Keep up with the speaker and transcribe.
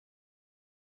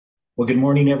Well, good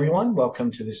morning, everyone.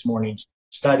 Welcome to this morning's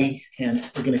study. And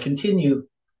we're going to continue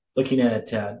looking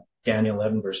at Daniel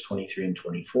 11, verse 23 and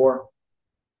 24.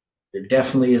 There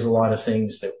definitely is a lot of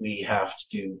things that we have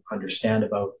to understand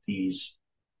about these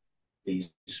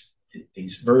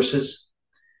verses.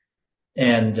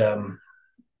 And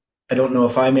I don't know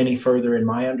if I'm any further in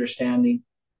my understanding,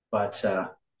 but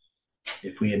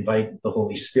if we invite the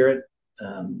Holy Spirit,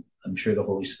 I'm sure the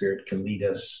Holy Spirit can lead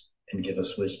us and give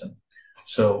us wisdom.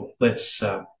 So let's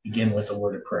begin with a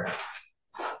word of prayer.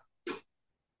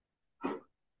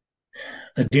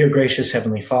 Dear gracious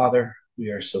Heavenly Father, we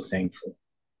are so thankful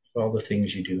for all the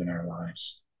things you do in our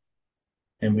lives.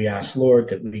 And we ask, Lord,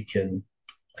 that we can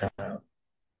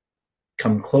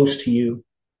come close to you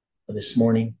this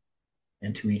morning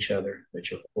and to each other, that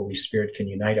your Holy Spirit can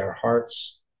unite our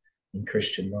hearts in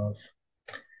Christian love.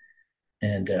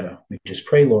 And we just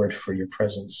pray, Lord, for your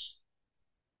presence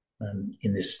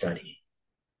in this study.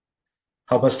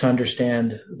 Help us to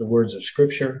understand the words of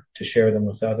Scripture, to share them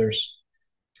with others.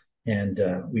 And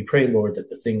we pray, Lord, that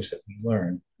the things that we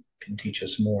learn can teach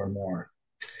us more and more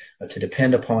to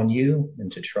depend upon you and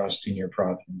to trust in your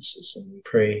providences. And we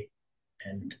pray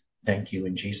and thank you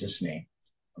in Jesus' name.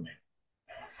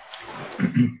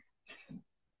 Amen.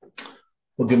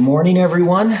 Well, good morning,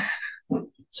 everyone.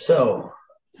 So,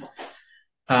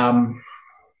 I've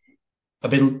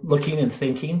been looking and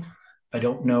thinking. I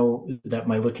don't know that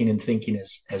my looking and thinking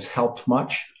has helped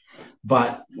much,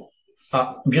 but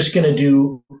I'm just going to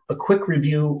do a quick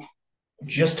review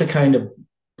just to kind of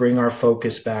bring our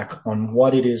focus back on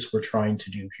what it is we're trying to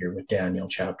do here with Daniel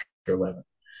chapter 11.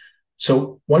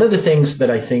 So one of the things that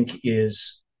I think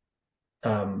is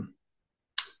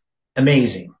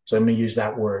amazing, so I'm going to use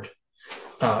that word,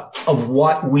 of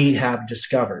what we have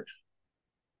discovered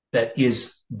that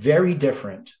is very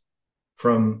different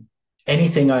from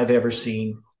anything I've ever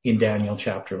seen in Daniel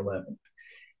chapter 11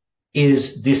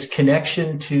 is this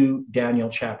connection to Daniel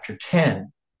chapter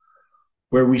 10,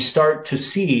 where we start to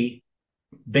see,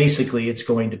 basically it's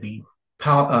going to be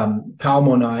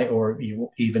Palmoni, or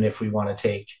even if we want to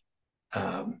take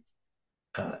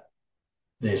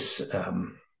this,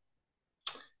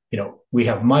 we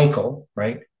have Michael,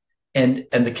 right? And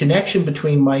the connection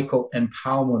between Michael and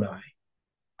Palmoni,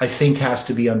 I think, has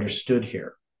to be understood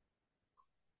here.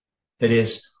 That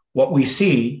is, what we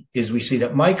see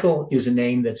that Michael is a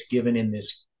name that's given in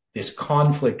this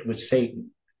conflict with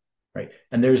Satan, right?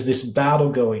 And there's this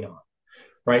battle going on,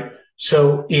 right?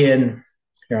 So here,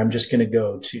 I'm just going to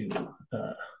go to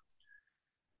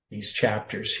these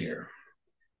chapters here.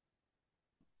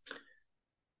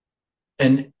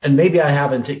 And maybe I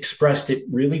haven't expressed it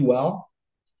really well,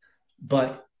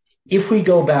 but if we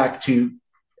go back to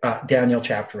Daniel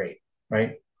chapter 8,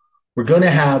 right, we're going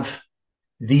to have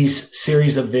these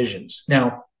series of visions.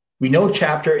 Now, we know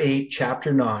chapter 8,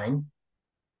 chapter 9,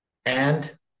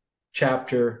 and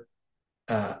chapter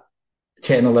 10,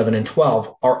 11, and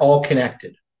 12 are all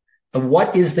connected. And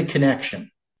what is the connection?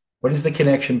 What is the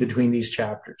connection between these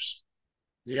chapters?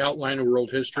 The outline of world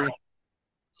history.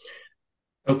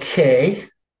 Okay.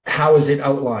 How is it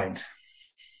outlined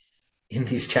in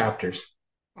these chapters?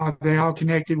 Are they all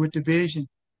connected with the vision?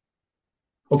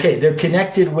 Okay, they're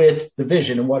connected with the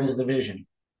vision. And what is the vision?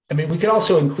 I mean, we could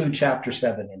also include chapter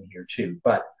 7 in here too,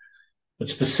 but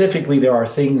specifically there are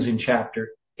things in chapter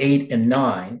 8 and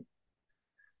 9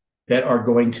 that are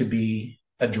going to be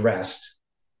addressed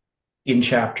in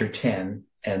chapter 10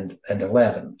 and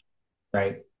 11,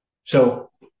 right? So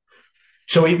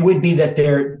it would be that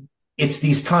it's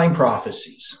these time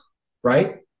prophecies,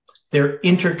 right? Their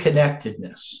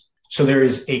interconnectedness. So there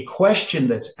is a question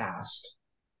that's asked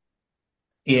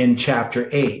in chapter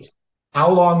 8.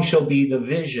 How long shall be the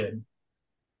vision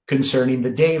concerning the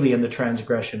daily and the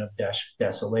transgression of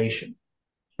desolation,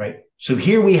 right? So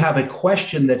here we have a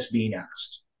question that's being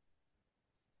asked.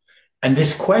 And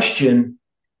this question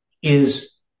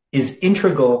is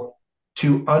integral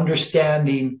to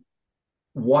understanding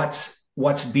what's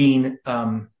being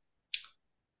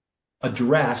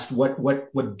addressed,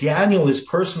 what Daniel is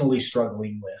personally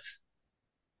struggling with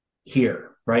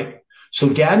here, right? So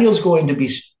Daniel's going to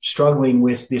be struggling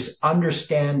with this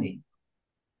understanding.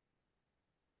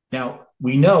 Now,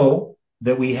 we know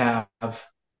that we have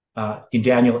in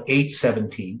Daniel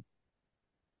 8:17,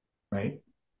 right?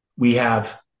 We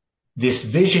have this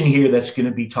vision here that's going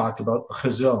to be talked about, the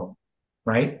chazon,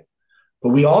 right? But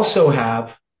we also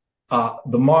have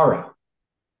the Mara,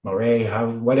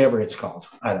 whatever it's called.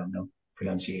 I don't know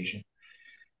pronunciation.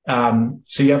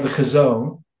 So you have the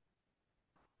chazon,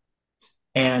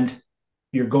 and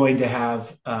you're going to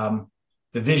have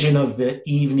the vision of the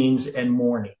evenings and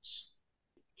mornings.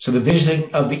 So the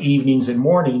vision of the evenings and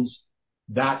mornings,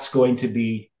 that's going to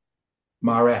be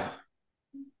Marah.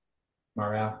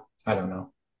 Marah, I don't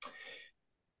know.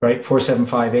 Right,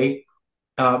 4758.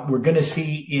 We're going to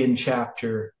see in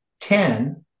chapter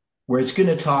 10 where it's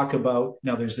going to talk about,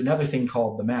 now there's another thing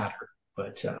called the matter,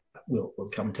 but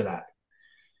we'll come to that.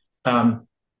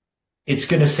 It's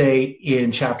going to say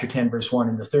in chapter 10, verse 1,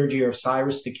 in the third year of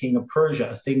Cyrus, the king of Persia,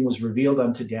 a thing was revealed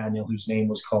unto Daniel, whose name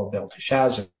was called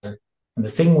Belteshazzar. And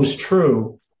the thing was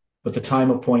true, but the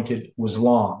time appointed was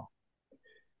long.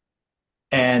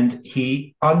 And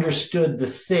he understood the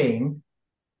thing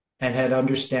and had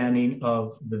understanding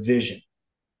of the vision.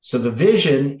 So the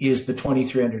vision is the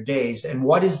 2300 days. And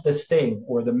what is the thing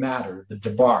or the matter, the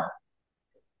debar?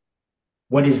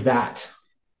 What is that?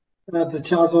 The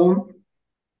chazon.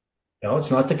 No,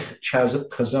 it's not the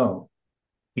chazon.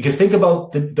 Because think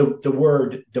about the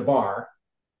word debar,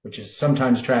 which is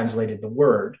sometimes translated the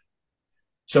word.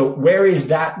 So where is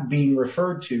that being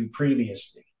referred to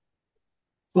previously?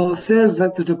 Well, it says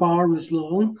that the debar was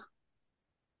long.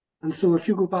 And so if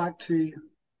you go back to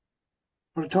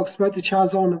when it talks about the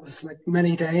chazon, it was like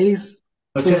many days.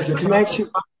 So there's a connection.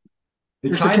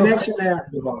 There's a connection there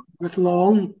with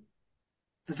long,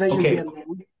 the vision being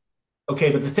long.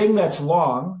 Okay, but the thing that's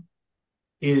long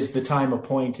is the time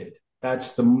appointed.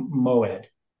 That's the moed.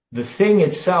 The thing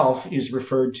itself is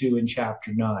referred to in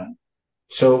chapter 9.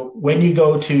 So when you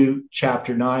go to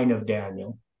chapter 9 of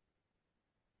Daniel,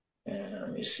 let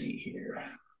me see here.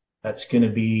 That's going to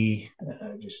be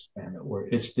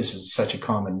this is such a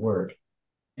common word.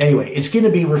 Anyway, it's going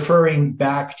to be referring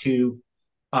back to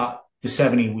the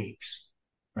 70 weeks,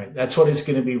 right? That's what it's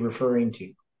going to be referring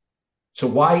to. So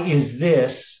why is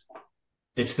this?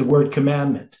 It's the word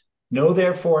commandment. Know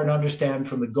therefore and understand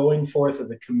from the going forth of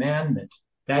the commandment,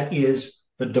 that is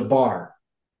the debar,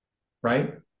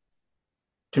 right?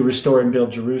 To restore and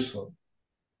build Jerusalem.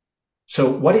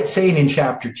 So what it's saying in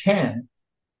chapter 10,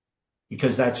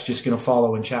 because that's just going to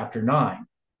follow in chapter 9,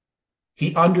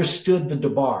 he understood the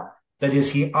debar. That is,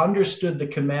 he understood the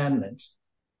commandment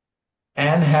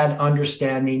and had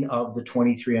understanding of the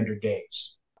 2300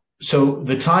 days. So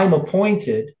the time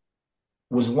appointed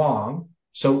was long.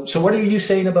 So what are you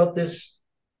saying about this,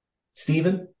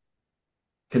 Stephen?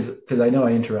 Because I know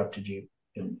I interrupted you.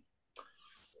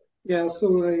 Yeah,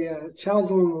 so the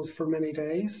chazon was for many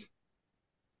days.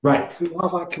 Right. So you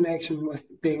have that connection with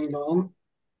being long.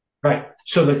 Right.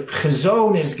 So the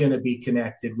chazon is going to be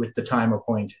connected with the time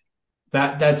appointed.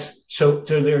 So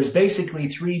there's basically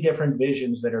three different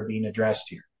visions that are being addressed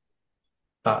here.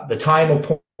 The time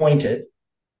appointed,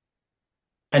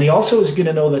 and he also is going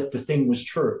to know that the thing was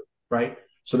true, right?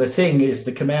 So the thing is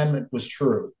the commandment was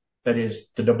true. That is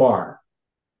the debar,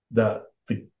 the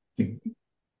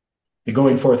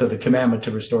going forth of the commandment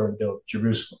to restore and build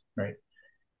Jerusalem, right?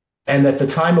 And that the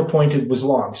time appointed was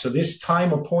long. So this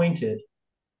time appointed,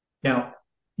 now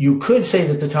you could say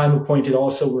that the time appointed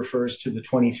also refers to the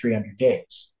 2300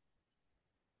 days.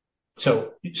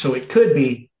 So it could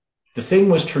be the thing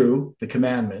was true, the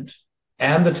commandment,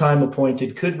 and the time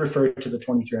appointed could refer to the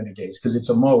 2300 days because it's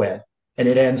a moed and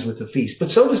it ends with the feast.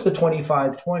 But so does the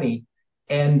 2520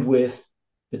 end with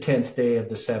the 10th day of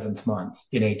the 7th month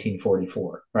in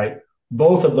 1844, right?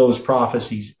 Both of those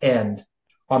prophecies end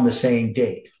on the same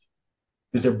date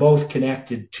because they're both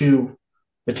connected to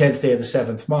the 10th day of the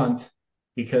 7th month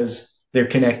because they're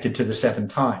connected to the 7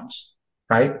 times,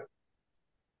 right?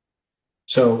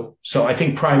 So I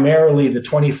think primarily the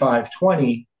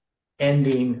 2520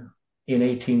 ending in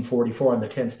 1844 on the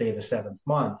 10th day of the 7th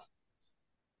month,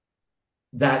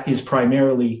 that is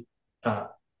primarily the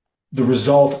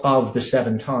result of the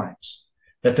 7 times.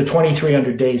 That the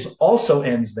 2300 days also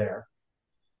ends there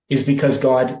is because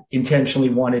God intentionally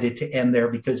wanted it to end there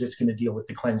because it's going to deal with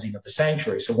the cleansing of the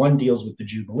sanctuary. So one deals with the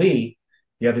Jubilee,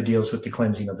 the other deals with the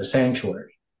cleansing of the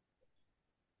sanctuary.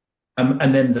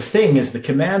 And then the thing is the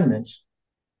commandment,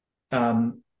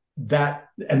 that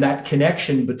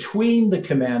connection between the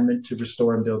commandment to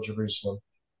restore and build Jerusalem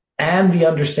and the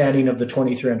understanding of the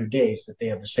 2300 days, that they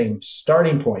have the same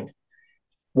starting point.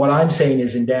 What I'm saying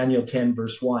is in Daniel 10,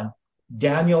 verse 1,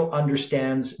 Daniel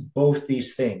understands both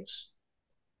these things,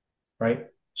 right?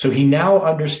 So he now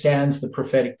understands the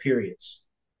prophetic periods,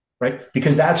 right?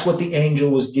 Because that's what the angel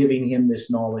was giving him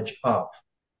this knowledge of.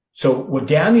 So what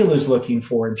Daniel is looking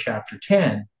for in chapter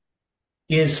 10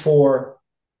 is for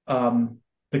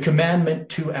the commandment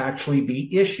to actually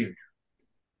be issued,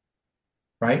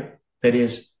 right? That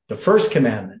is the first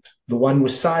commandment, the one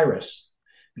with Cyrus,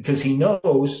 because he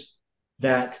knows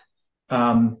that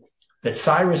that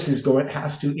Cyrus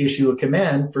has to issue a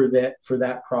command for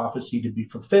that prophecy to be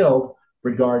fulfilled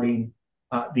regarding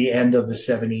the end of the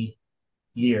 70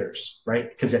 years, right?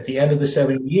 Because at the end of the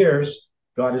 70 years,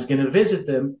 God is going to visit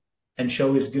them and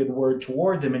show his good word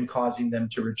toward them and causing them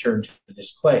to return to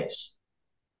this place,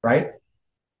 right?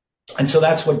 And so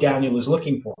that's what Daniel is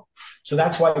looking for. So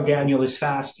that's why Daniel is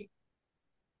fasting,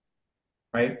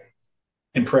 right?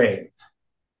 And praying.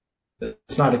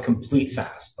 It's not a complete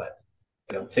fast, but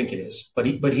I don't think it is. But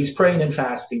he's praying and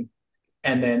fasting.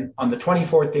 And then on the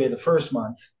 24th day of the first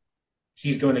month,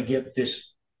 he's going to give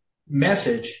this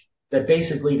message that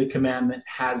basically the commandment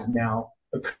has now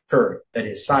occurred. That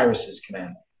is Cyrus's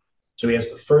commandment. So he has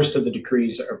the first of the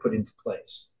decrees that are put into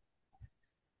place.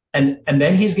 And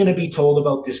then he's going to be told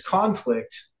about this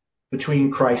conflict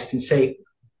between Christ and Satan,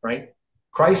 right?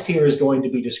 Christ here is going to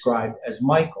be described as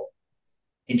Michael.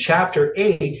 In chapter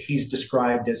 8, he's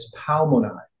described as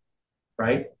Palmoni,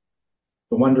 right?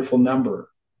 The wonderful numberer.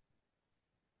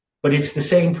 But it's the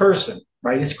same person,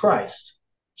 right? It's Christ.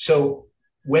 So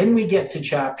when we get to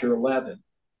chapter 11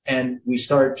 and we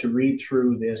start to read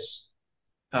through this,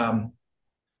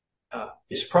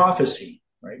 this prophecy,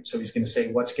 right? So he's going to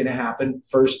say what's going to happen.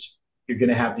 First, you're going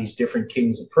to have these different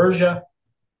kings of Persia,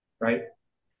 right?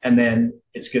 And then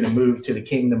it's going to move to the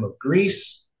kingdom of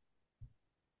Greece.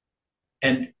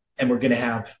 And we're going to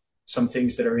have some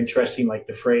things that are interesting, like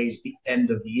the phrase, the end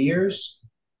of the years.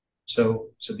 So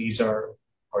these are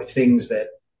things that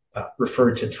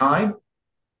refer to time.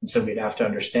 And so we'd have to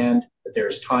understand that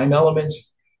there's time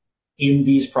elements in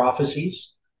these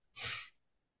prophecies.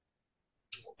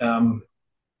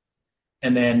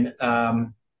 And then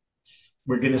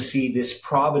we're going to see this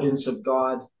providence of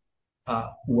God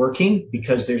working,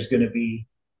 because there's going to be,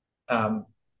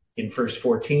 in verse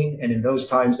 14, and in those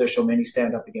times there shall many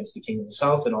stand up against the king of the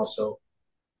south, and also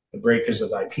the breakers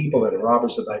of thy people, or the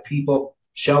robbers of thy people,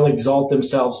 shall exalt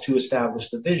themselves to establish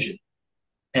the vision.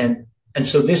 And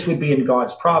so this would be in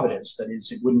God's providence. That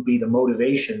is, it wouldn't be the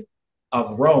motivation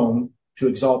of Rome to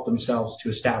exalt themselves to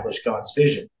establish God's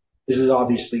vision. This is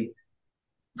obviously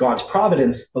God's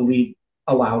providence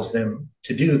allows them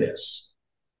to do this,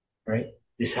 right?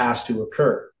 This has to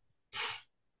occur.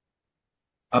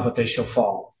 But they shall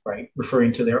fall, right?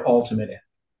 Referring to their ultimate end.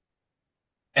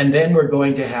 And then we're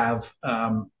going to have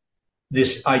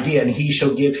this idea, and he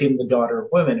shall give him the daughter of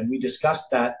women. And we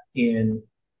discussed that in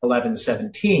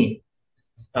 11:17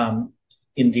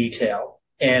 in detail.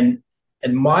 And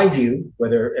my view,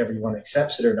 whether everyone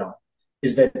accepts it or not,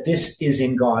 is that this is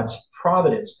in God's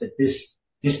providence, that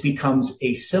this becomes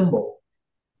a symbol.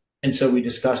 And so we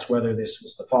discussed whether this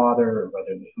was the father or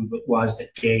whether who it was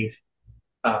that gave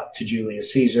to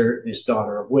Julius Caesar this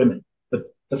daughter of women.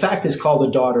 But the fact is called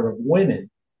a daughter of women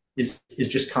is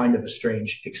just kind of a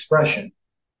strange expression.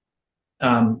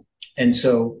 And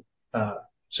so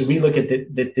we look at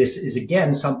that this is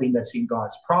again something that's in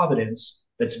God's providence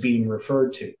that's being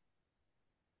referred to.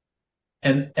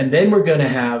 And then we're going to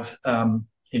have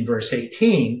in verse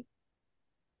 18,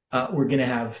 we're going to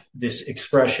have this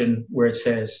expression where it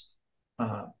says,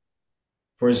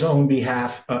 for his own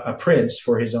behalf, a prince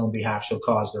for his own behalf shall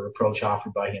cause the reproach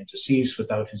offered by him to cease.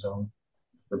 Without his own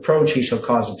reproach, he shall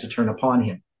cause it to turn upon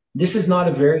him. This is not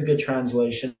a very good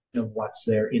translation of what's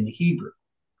there in the Hebrew.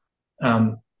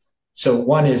 So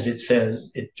one is,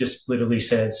 it just literally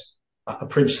says, a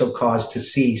prince shall cause to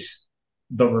cease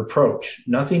the reproach.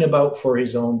 Nothing about for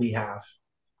his own behalf,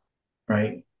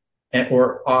 right?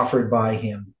 Or offered by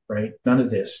him, right? None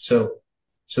of this. So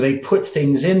they put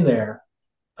things in there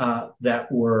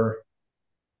that were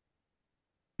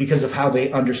because of how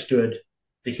they understood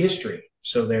the history.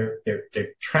 So they're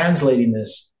translating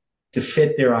this to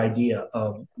fit their idea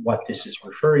of what this is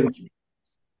referring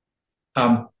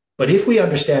to. But if we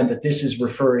understand that this is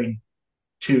referring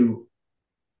to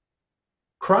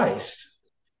Christ,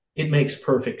 it makes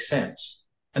perfect sense.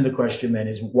 And the question then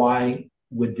is, why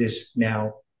would this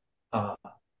now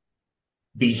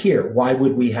be here? Why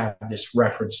would we have this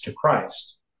reference to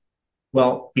Christ?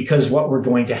 Well, because what we're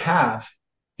going to have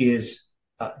is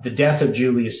the death of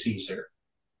Julius Caesar,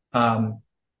 the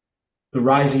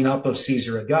rising up of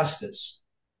Caesar Augustus,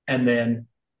 and then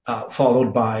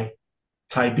followed by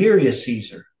Tiberius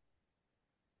Caesar.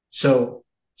 So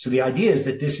the idea is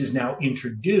that this is now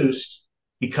introduced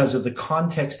because of the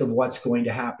context of what's going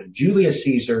to happen. Julius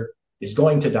Caesar is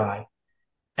going to die,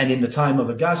 and in the time of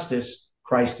Augustus,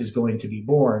 Christ is going to be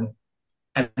born,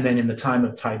 and then in the time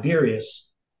of Tiberius,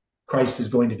 Christ is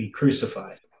going to be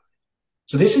crucified.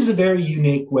 So this is a very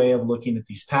unique way of looking at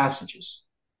these passages.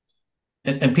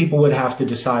 And people would have to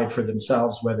decide for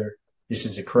themselves whether this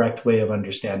is a correct way of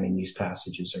understanding these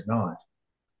passages or not.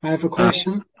 I have a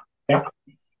question. Yeah.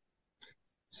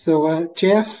 So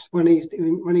Jeff, when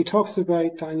he talks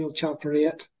about Daniel chapter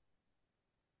 8,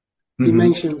 he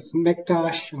mentions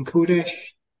Mikdash and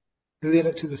Kodesh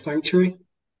related to the sanctuary.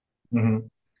 Mm-hmm.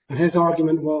 And his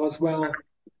argument was, well,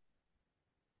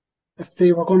 if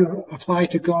they were going to apply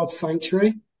to God's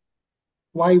sanctuary,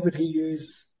 why would he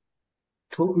use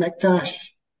Mikdash?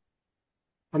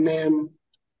 And then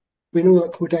we know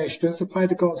that Kodesh does apply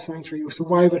to God's sanctuary, so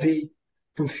why would he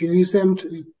confuse them?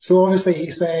 So obviously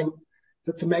he's saying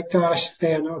that the Mikdash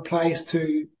then applies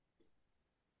to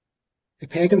the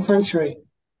pagan sanctuary.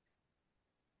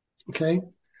 Okay?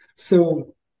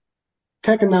 So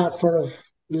taking that sort of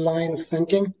line of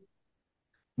thinking,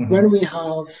 when we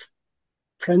have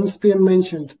prince being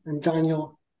mentioned in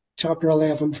Daniel chapter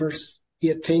 11, verse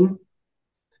 18,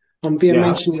 and being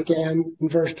mentioned again in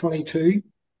verse 22,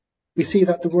 we see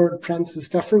that the word prince is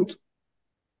different.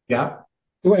 Yeah.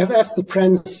 So if the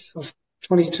prince of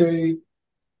 22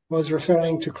 was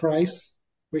referring to Christ,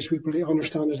 which we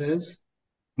understand it is,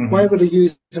 why would he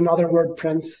use another word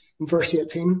prince in verse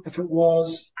 18 if it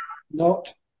was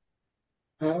not,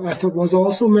 if it was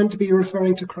also meant to be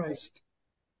referring to Christ?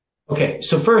 Okay,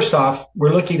 so first off,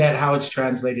 we're looking at how it's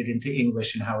translated into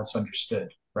English and how it's understood,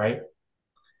 right?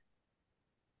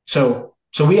 So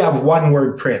we have one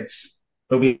word prince,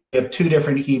 but we have two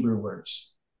different Hebrew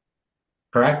words,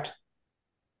 correct?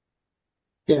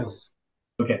 Yes.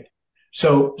 Okay.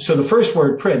 So the first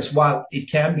word prince, while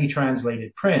it can be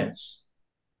translated prince,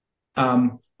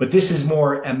 but this is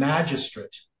more a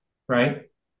magistrate, right?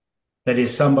 That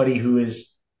is somebody who is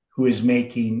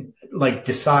making, like,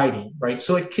 deciding, right?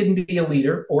 So it can be a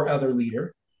leader or other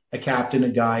leader, a captain, a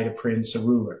guide, a prince, a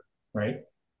ruler, right?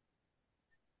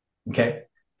 Okay.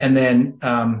 And then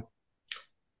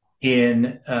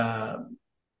in the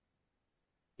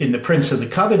Prince of the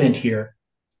Covenant here,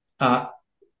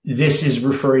 this is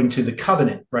referring to the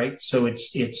covenant, right? So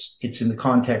it's in the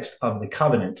context of the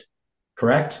covenant,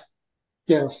 correct?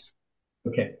 Yes.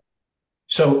 Okay.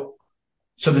 So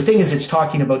the thing is, it's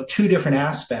talking about two different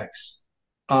aspects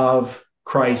of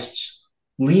Christ's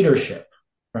leadership,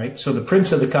 right? So the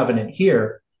Prince of the Covenant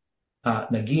here,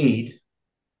 Nagid,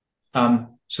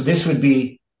 so this would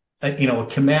be, a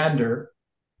commander,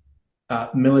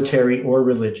 military or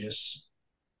religious,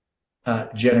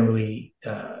 generally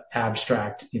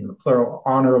abstract in the plural,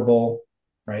 honorable,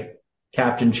 right?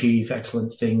 Captain, chief,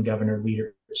 excellent thing, governor,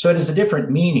 leader. So it is a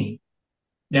different meaning.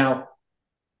 Now,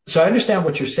 so I understand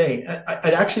what you're saying.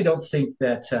 I actually don't think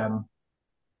that,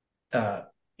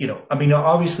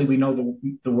 obviously we know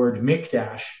the word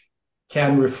Mikdash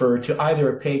can refer to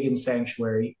either a pagan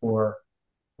sanctuary or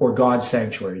God's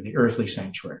sanctuary, the earthly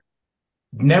sanctuary.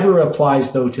 Never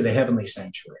applies, though, to the heavenly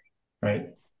sanctuary,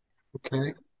 right?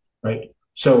 Okay. Right.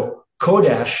 So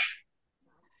Kodesh,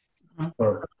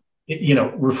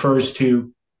 refers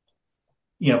to,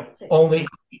 only,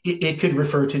 it could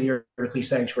refer to the earthly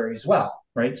sanctuary as well,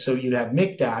 right? So you have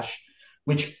Mikdash,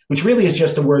 which really is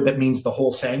just a word that means the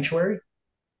whole sanctuary,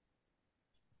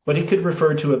 but it could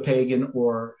refer to a pagan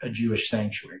or a Jewish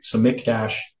sanctuary. So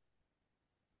Mikdash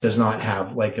does not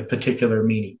have like a particular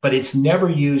meaning, but it's never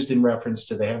used in reference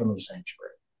to the heavenly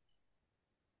sanctuary,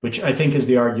 which I think is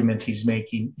the argument he's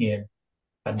making in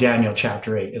Daniel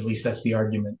chapter 8. At least that's the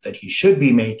argument that he should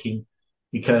be making,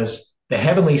 because the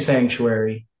heavenly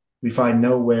sanctuary, we find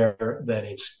nowhere that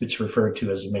it's referred to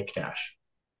as a Mikdash,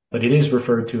 but it is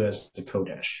referred to as the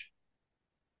Kodesh.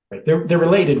 Right? They're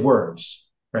related words,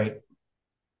 right?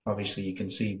 Obviously, you can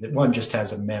see that one just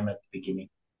has a mem at the beginning.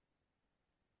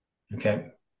 Okay,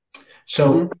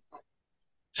 so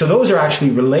those are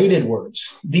actually related words.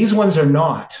 These ones are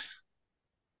not.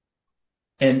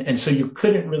 And so you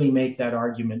couldn't really make that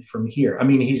argument from here. I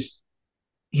mean, he's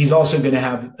also going to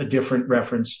have a different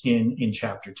reference in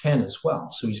chapter 10 as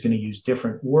well. So he's going to use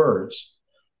different words,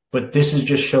 but this is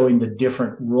just showing the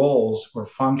different roles or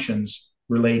functions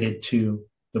related to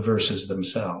the verses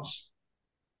themselves,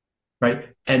 right?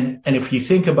 And if you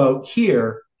think about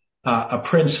here, a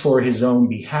prince for his own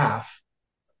behalf,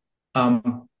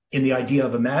 in the idea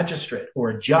of a magistrate or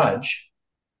a judge,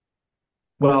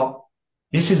 well,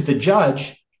 this is the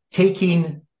judge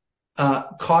causing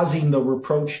the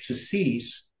reproach to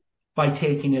cease by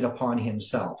taking it upon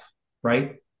himself,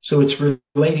 right? So it's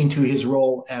relating to his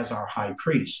role as our high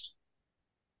priest,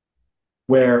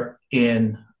 where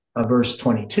in verse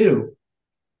 22,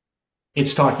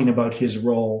 it's talking about his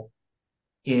role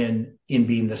in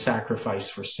being the sacrifice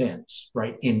for sins,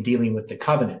 right? In dealing with the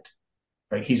covenant,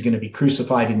 right? He's going to be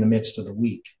crucified in the midst of the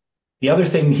week. The other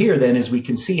thing here then is we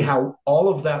can see how all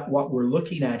of that, what we're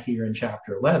looking at here in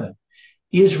chapter 11,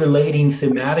 is relating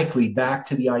thematically back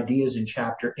to the ideas in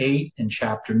chapter 8 and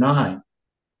chapter 9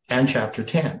 and chapter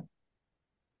 10.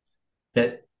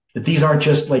 That that these aren't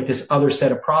just like this other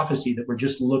set of prophecy that we're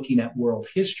just looking at world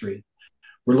history.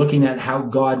 We're looking at how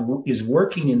God is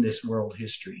working in this world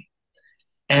history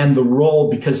and the role,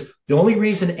 because the only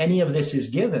reason any of this is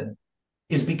given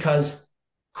is because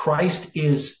Christ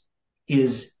is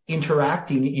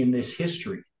interacting in this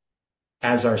history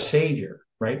as our Savior,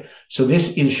 right? So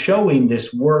this is showing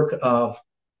this work of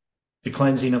the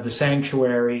cleansing of the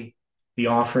sanctuary, the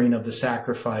offering of the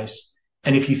sacrifice.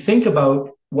 And if you think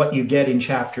about what you get in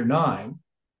chapter 9,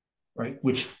 right,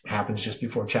 which happens just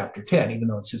before chapter 10, even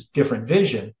though it's this different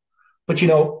vision, but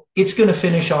it's going to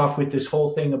finish off with this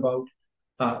whole thing about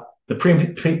the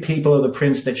people of the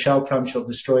prince that shall come shall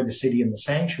destroy the city and the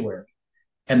sanctuary,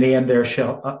 and the end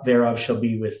thereof shall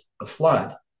be with a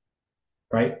flood,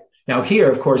 right? Now here,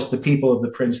 of course, the people of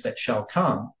the prince that shall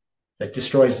come, that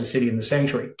destroys the city and the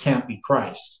sanctuary, can't be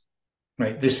Christ,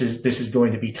 right? This is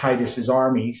going to be Titus's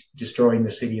army destroying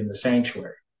the city and the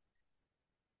sanctuary.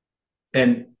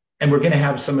 And we're going to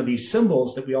have some of these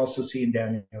symbols that we also see in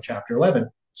Daniel chapter 11,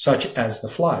 such as the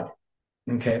flood,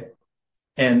 okay?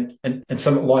 And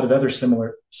a lot of other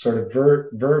similar sort of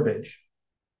verbiage.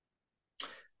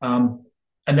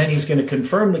 And then he's going to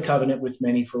confirm the covenant with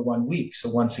many for 1 week. So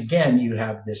once again, you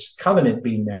have this covenant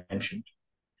being mentioned.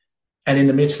 And in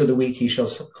the midst of the week, he shall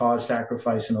cause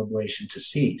sacrifice and oblation to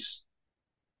cease.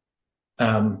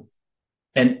 And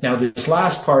now this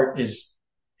last part is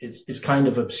kind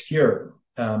of obscure.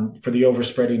 For the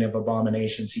overspreading of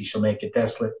abominations, he shall make it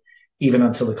desolate, even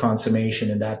until the consummation,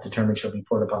 and that determined shall be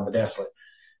poured upon the desolate.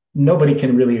 Nobody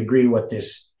can really agree what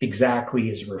this exactly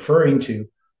is referring to,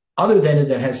 other than it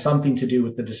has something to do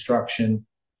with the destruction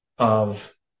of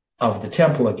the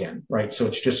temple again, right? So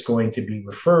it's just going to be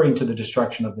referring to the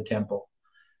destruction of the temple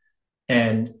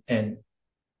and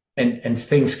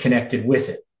things connected with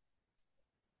it.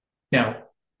 Now,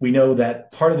 we know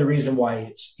that part of the reason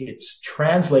why it's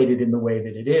translated in the way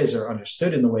that it is, or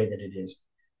understood in the way that it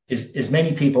is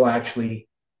many people actually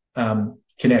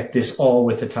connect this all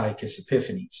with Antiochus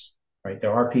Epiphanes, right?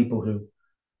 There are people who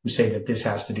say that this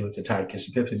has to do with Antiochus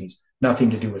Epiphanes, nothing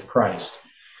to do with Christ.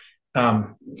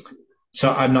 So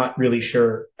I'm not really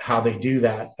sure how they do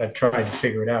that. I've tried to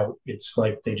figure it out. It's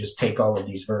like they just take all of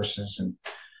these verses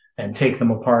and take them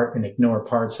apart and ignore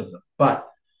parts of them. But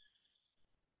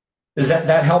does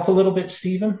that help a little bit,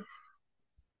 Stephen?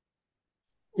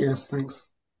 Yes, thanks.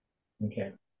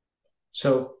 Okay.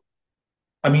 So,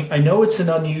 I mean, I know it's an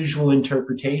unusual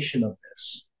interpretation of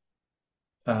this.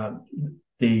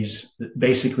 These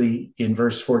basically in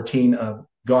verse 14 of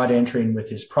God entering with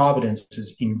his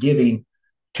providences in giving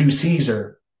to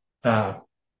Caesar,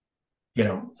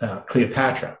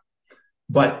 Cleopatra,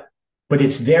 but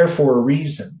it's there for a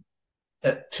reason,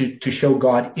 to show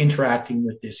God interacting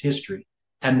with this history.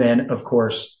 And then, of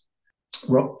course,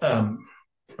 pardon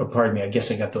me, I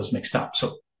guess I got those mixed up.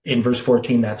 So in verse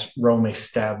 14, that's Rome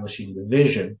establishing the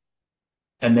vision.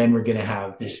 And then we're going to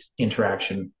have this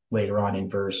interaction later on in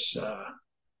verse,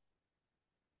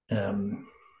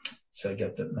 so I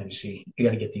got let me see, you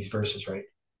got to get these verses right.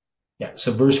 Yeah.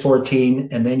 So verse 14,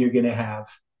 and then you're going to have,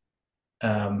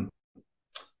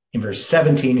 in verse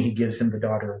 17, he gives him the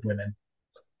daughter of women.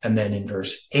 And then in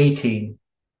verse 18,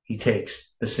 he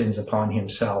takes the sins upon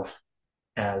himself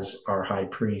as our high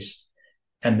priest.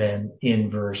 And then in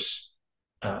verse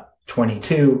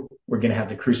 22, we're going to have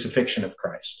the crucifixion of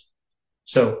Christ.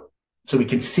 So we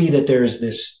can see that there's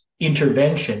this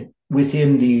intervention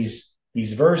within these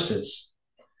verses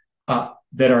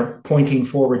that are pointing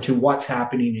forward to what's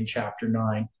happening in chapter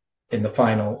 9 in the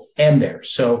final end there.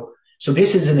 So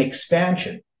this is an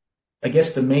expansion. I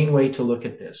guess the main way to look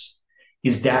at this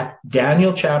is that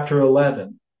Daniel chapter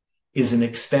 11 is an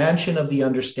expansion of the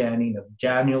understanding of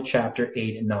Daniel chapter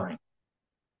 8 and 9.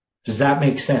 Does that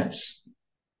make sense?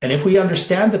 And if we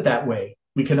understand it that way,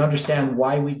 we can understand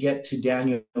why we get to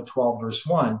Daniel 12 verse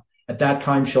 1. At that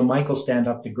time shall Michael stand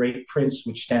up, the great prince,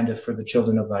 which standeth for the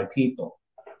children of thy people.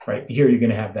 Right here, you're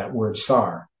going to have that word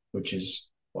sar, which is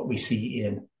what we see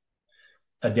in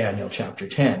Daniel chapter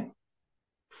 10.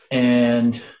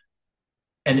 And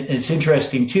it's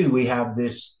interesting too. We have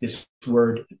this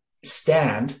word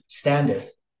standeth,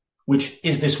 which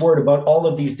is this word about all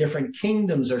of these different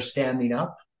kingdoms are standing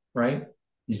up, right?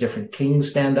 These different kings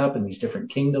stand up in these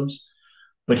different kingdoms.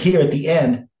 But here at the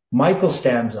end, Michael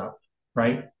stands up,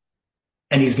 right?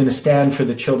 And he's going to stand for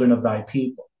the children of thy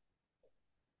people.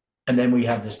 And then we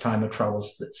have this time of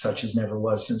troubles that such as never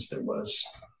was since there was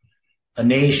a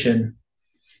nation,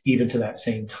 even to that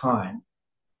same time.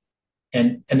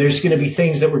 And there's going to be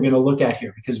things that we're going to look at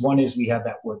here, because one is we have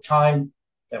that word time,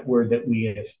 that word that we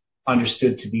have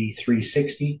understood to be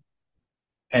 360.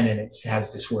 And then it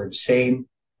has this word same.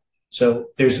 So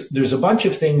there's a bunch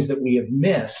of things that we have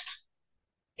missed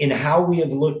in how we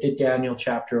have looked at Daniel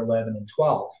chapter 11 and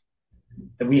 12,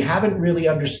 that we haven't really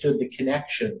understood the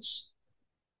connections.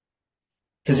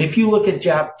 Because if you look at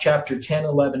chapter 10,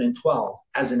 11, and 12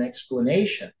 as an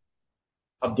explanation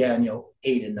of Daniel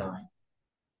 8 and 9,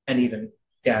 and even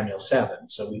Daniel 7,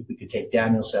 so we could take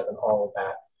Daniel 7, all of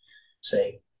that,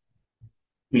 say,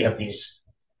 we have these,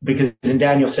 because in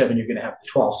Daniel 7, you're going to have the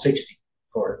 1260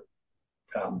 for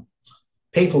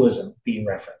papalism being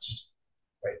referenced.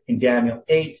 Right? In Daniel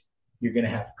 8, you're going to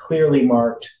have clearly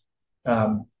marked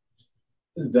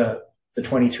the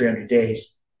 2300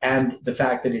 days and the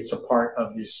fact that it's a part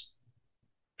of this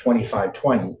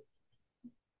 2520.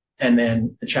 And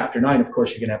then in chapter 9, of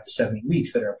course, you're going to have the 70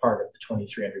 weeks that are a part of the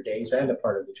 2300 days and a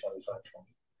part of the 2520.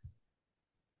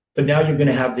 But now you're going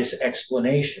to have this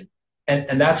explanation.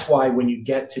 And that's why when you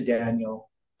get to Daniel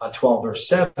 12, verse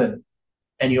 7,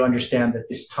 and you understand that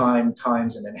this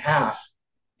times and a half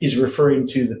is referring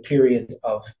to the period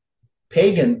of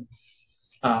pagan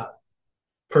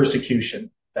persecution,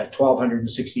 that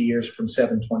 1260 years from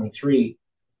 723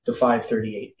 to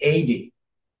 538 AD,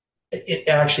 it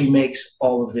actually makes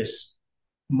all of this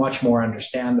much more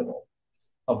understandable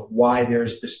of why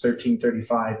there's this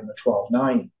 1335 and the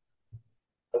 1290.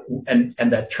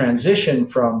 And that transition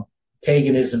from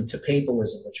paganism to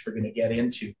papalism, which we're going to get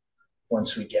into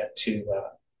once we get to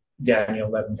Daniel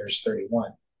 11, verse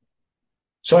 31.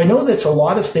 So I know that's a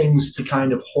lot of things to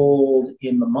kind of hold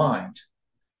in the mind,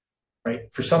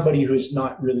 right? For somebody who's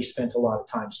not really spent a lot of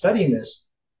time studying this,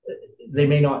 they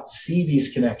may not see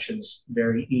these connections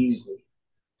very easily.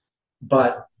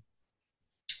 But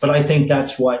I think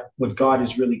that's what God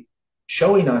is really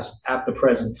showing us at the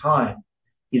present time,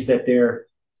 is that there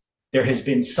has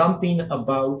been something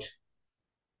about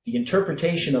the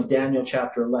interpretation of Daniel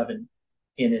chapter 11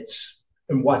 in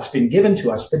what's been given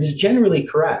to us that is generally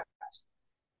correct.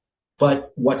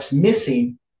 But what's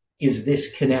missing is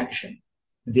this connection,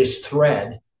 this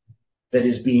thread that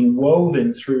is being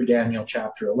woven through Daniel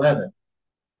chapter 11.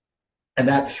 And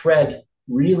that thread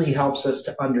really helps us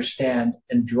to understand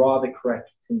and draw the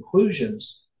correct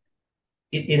conclusions.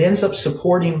 It ends up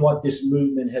supporting what this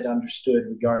movement had understood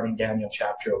regarding Daniel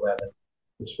chapter 11,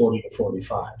 verse 40 to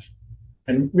 45.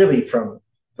 And really from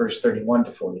verse 31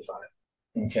 to 45.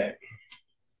 Okay.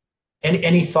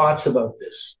 Any thoughts about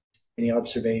this? Any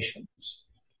observations?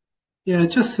 Yeah,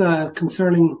 just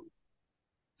concerning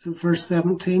verse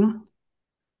 17.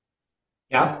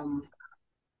 Yeah.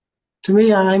 To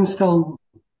me, I'm still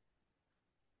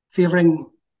favoring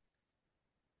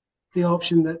the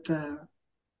option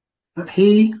that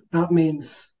he, that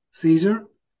means Caesar,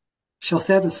 shall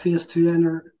set his face to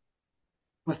enter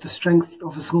with the strength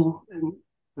of his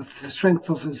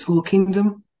whole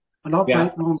kingdom, and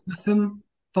upright ones with him.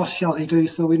 Thus shall he do.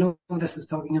 So we know this is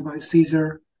talking about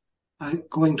Caesar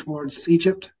going towards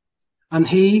Egypt, and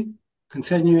he,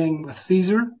 continuing with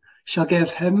Caesar, shall give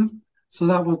him. So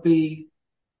that would be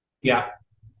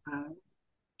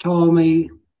Ptolemy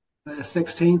the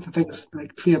 16th. I think it's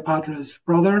like Cleopatra's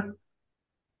brother.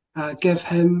 Give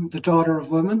him the daughter of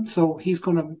women. So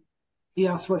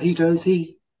that's what he does.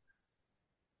 He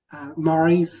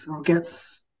marries or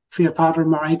gets Cleopatra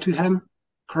married to him,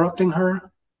 corrupting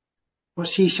her. But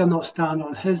she shall not stand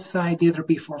on his side, neither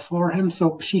be for him.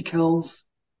 So she kills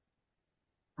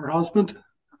her husband,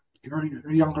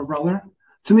 her younger brother.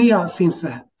 To me, that seems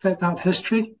to fit that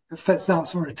history. It fits that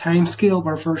sort of time scale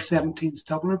where verse 17 is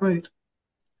talking about.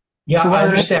 Yeah, so I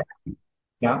understand.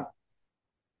 Yeah.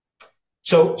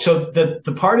 So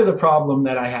the part of the problem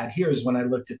that I had here is when I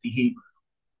looked at the Hebrew.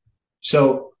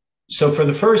 So for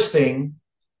the first thing,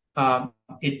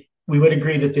 we would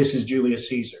agree that this is Julius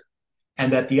Caesar,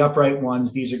 and that the upright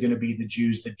ones, these are going to be the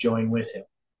Jews that join with him,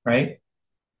 right?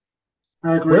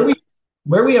 I agree.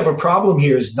 Where we have a problem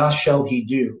here is, thus shall he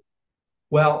do.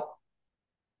 Well,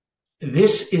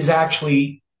 this is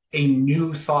actually a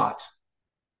new thought.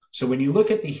 So when you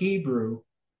look at the Hebrew,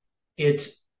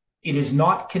 it is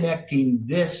not connecting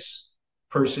this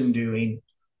person doing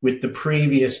with the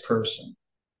previous person,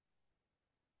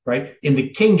 right? In the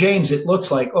King James, it looks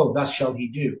like, oh, thus shall he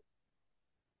do.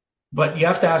 But you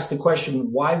have to ask the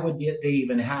question, why would they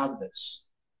even have this?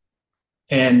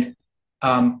 And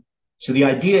so the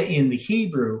idea in the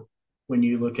Hebrew, when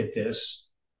you look at this,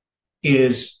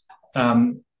 is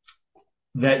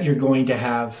that you're going to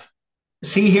have,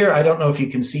 see here, I don't know if you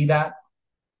can see that,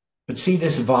 but see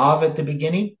this vav at the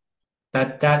beginning?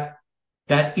 That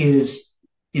is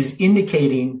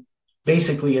indicating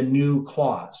basically a new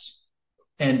clause.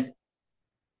 And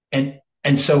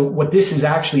so what this is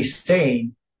actually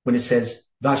saying when it says,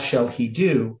 thus shall he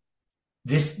do,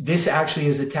 this actually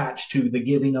is attached to the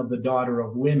giving of the daughter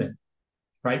of women,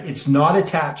 right? It's not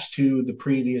attached to the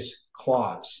previous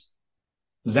clause.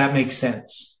 Does that make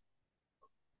sense?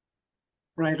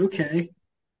 Right, okay.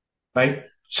 Right?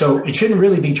 So it shouldn't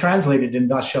really be translated in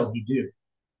thus shall he do.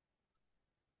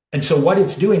 And so what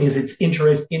it's doing is it's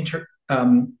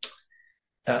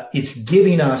it's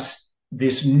giving us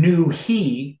this new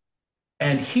he,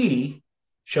 and he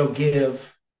shall give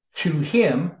to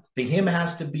him. The him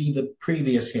has to be the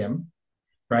previous him,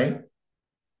 right?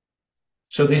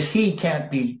 So this he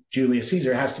can't be Julius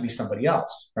Caesar. It has to be somebody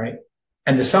else, right?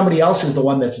 And the somebody else is the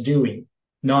one that's doing,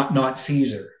 not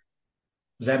Caesar.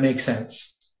 Does that make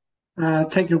sense?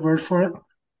 Take your word for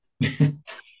it.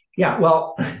 Yeah,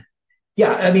 well,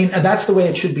 yeah, I mean, that's the way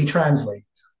it should be translated,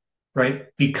 right?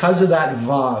 Because of that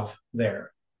vav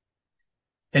there.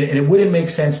 And it wouldn't make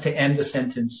sense to end the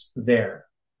sentence there,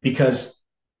 because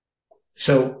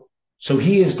so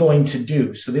he is going to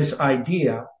do. So this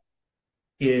idea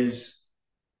is,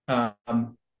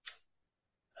 because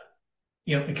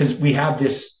we have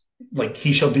this, like,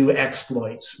 he shall do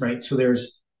exploits, right? So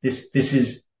there's this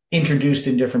is introduced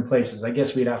in different places. I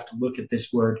guess we'd have to look at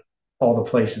this word, all the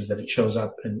places that it shows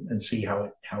up, and see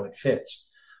how it fits.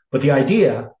 But the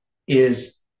idea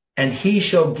is, and he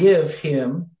shall give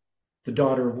him the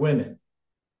daughter of women,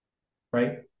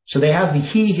 right? So they have the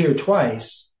he here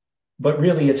twice, but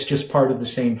really it's just part of the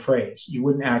same phrase. You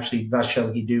wouldn't actually, thus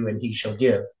shall he do and he shall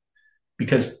give,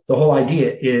 because the whole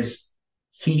idea is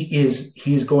he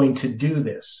is going to do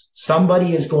this.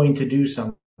 Somebody is going to do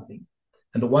something.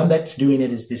 And the one that's doing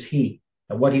it is this he.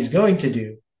 And what he's going to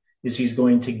do is he's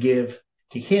going to give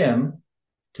to him,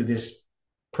 to this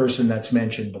person that's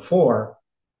mentioned before,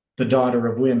 the daughter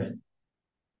of women,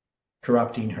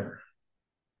 corrupting her.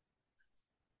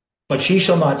 But she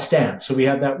shall not stand. So we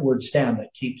have that word stand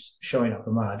that keeps showing up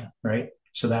in Ahmad, right?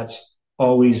 So that's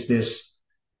always this,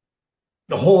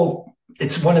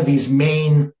 it's one of these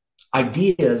main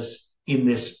ideas in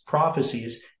this prophecy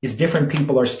is different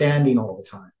people are standing all the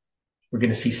time. We're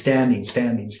going to see standing.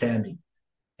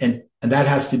 And that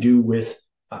has to do with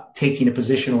taking a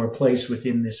position or a place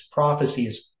within this prophecy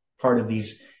as part of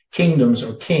these kingdoms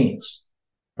or kings,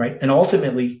 right? And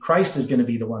ultimately, Christ is going to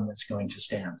be the one that's going to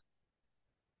stand.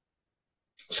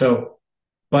 So,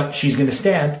 but she's going to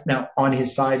stand. Now, on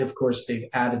his side, of course, they've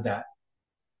added that.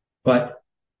 But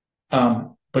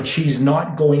she's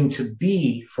not going to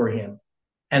be for him.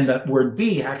 And that word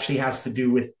be actually has to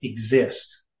do with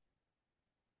exist.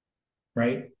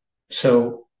 Right?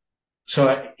 So,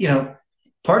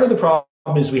 part of the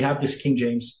problem is we have this King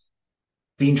James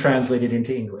being translated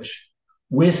into English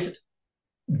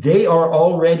they are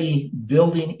already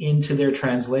building into their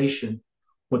translation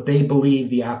what they believe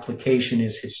the application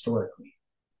is historically.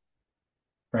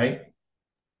 Right?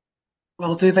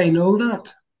 Well, do they know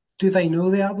that? Do they know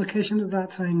the application at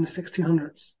that time in the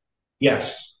 1600s?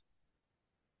 Yes.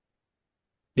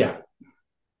 Yeah.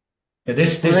 Are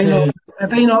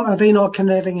they not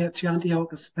connecting it to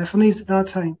Antiochus Epiphanes at that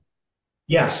time?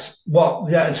 Yes. Well,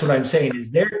 that's what I'm saying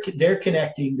is they're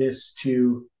connecting this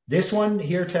to this one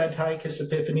here to Antiochus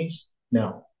Epiphanes.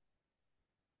 No.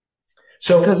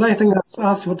 So because I think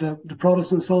that's what the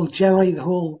Protestants hold. Generally, the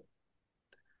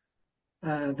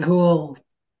whole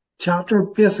chapter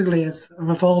basically is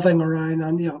revolving around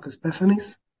Antiochus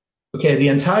Epiphanes. Okay, the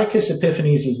Antiochus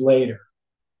Epiphanes is later,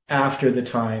 after the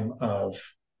time of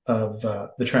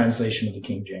the translation of the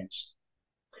King James.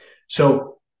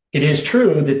 So it is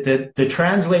true that the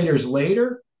translators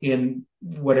later, in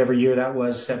whatever year that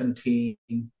was, 17,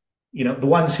 the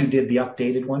ones who did the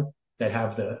updated one that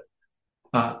have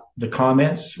the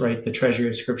comments, right, the treasury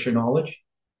of scripture knowledge,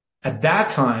 at that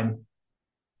time,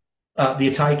 the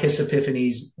Antiochus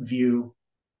Epiphanes view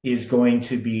is going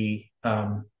to be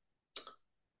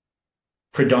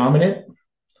predominant,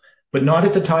 but not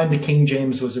at the time the King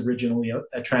James was originally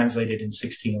translated in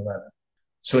 1611.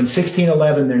 So in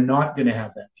 1611, they're not going to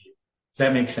have that view. Does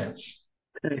that make sense?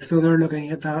 Okay, so they're looking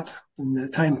at that in the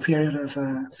time period of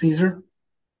Caesar?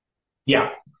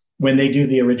 Yeah, when they do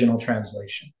the original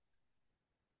translation.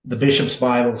 The Bishop's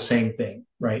Bible, same thing,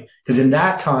 right? Because in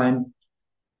that time,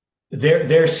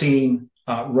 they're seeing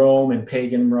Rome and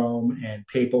pagan Rome and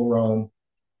papal Rome,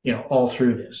 all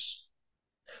through this.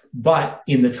 But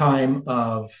in the time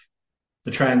of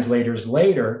the translators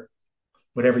later,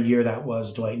 whatever year that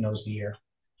was, Dwight knows the year,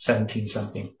 17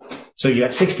 something. So you got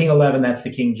 1611, that's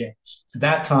the King James. At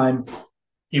that time,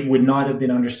 it would not have been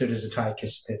understood as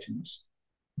Antiochus Epiphanes.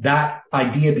 That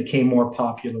idea became more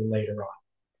popular later on.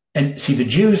 And see, the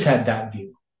Jews had that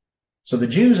view. So the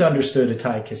Jews understood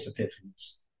Antiochus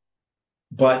Epiphanes,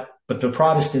 but the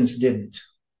Protestants didn't.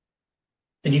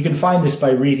 And you can find this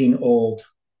by reading old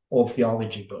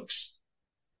theology books.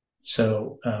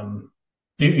 So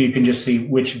you can just see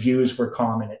which views were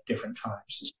common at different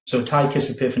times. So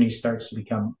Tychus Epiphany starts to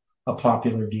become a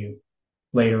popular view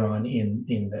later on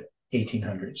in the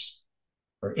 1800s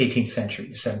or 18th century,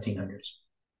 1700s.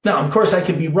 Now, of course, I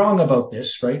could be wrong about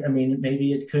this, right? I mean,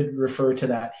 maybe it could refer to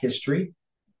that history.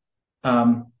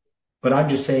 But I'm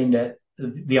just saying that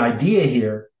the idea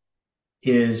here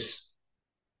is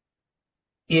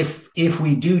if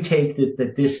we do take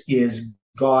that this is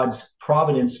God's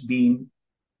providence being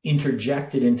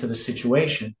interjected into the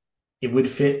situation, it would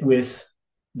fit with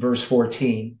verse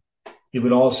 14. It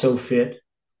would also fit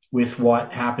with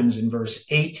what happens in verse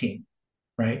 18,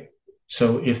 right?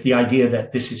 So if the idea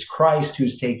that this is Christ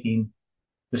who's taking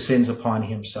the sins upon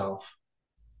himself,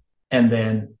 and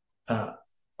then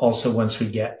also once we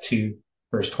get to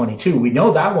verse 22, we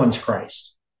know that one's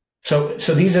Christ. So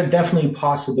these are definitely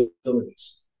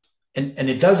possibilities. And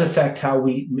it does affect how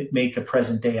we make a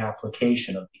present day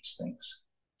application of these things.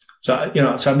 So,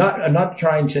 I'm not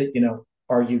trying to,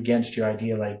 argue against your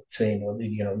idea, like saying, well,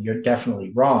 you're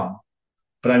definitely wrong,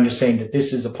 but I'm just saying that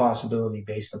this is a possibility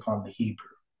based upon the Hebrew,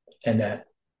 and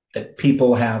that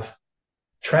people have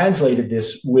translated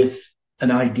this with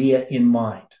an idea in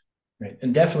mind, right?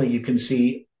 And definitely you can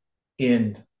see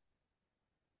in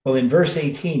verse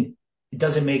 18, it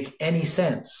doesn't make any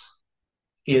sense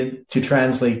to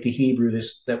translate the Hebrew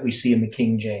that we see in the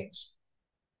King James.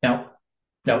 Now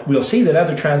we'll see that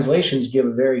other translations give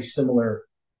a very similar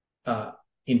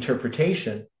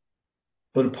interpretation,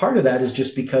 but a part of that is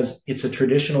just because it's a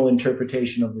traditional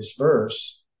interpretation of this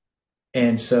verse,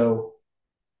 and so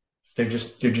they're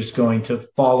just going to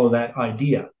follow that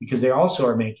idea because they also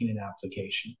are making an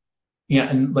application. Yeah,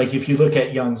 and like if you look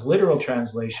at Young's literal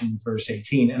translation, verse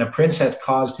 18, and a prince hath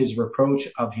caused his reproach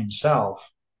of himself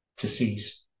to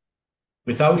cease.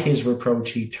 Without his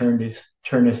reproach he turneth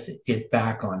it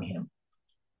back on him,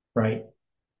 right?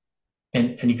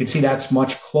 And you can see that's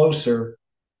much closer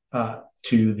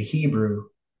to the Hebrew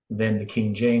than the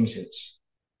King James is.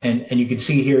 And you can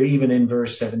see here, even in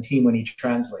verse 17, when he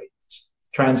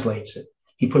translates it,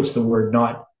 he puts the word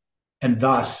not, and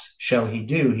thus shall he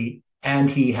do, and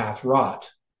he hath wrought,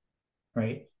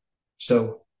 right?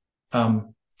 So,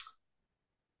 so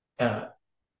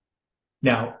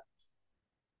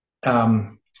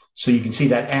you can see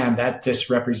that just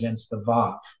represents the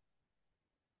vav.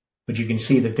 But you can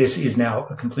see that this is now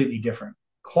a completely different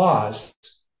clause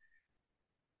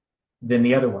than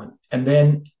the other one. And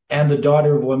then, and the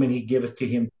daughter of woman he giveth to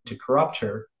him to corrupt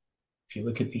her. If you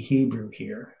look at the Hebrew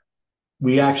here,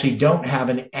 we actually don't have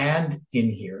an and in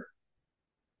here,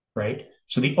 right?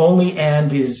 So the only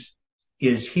and is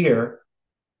here.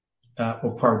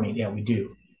 Pardon me. Yeah, we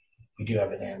do. We do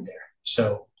have an and there.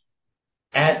 So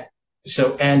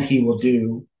and he will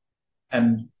do,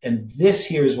 and this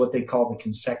here is what they call the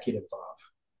consecutive vav.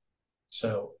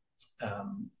 So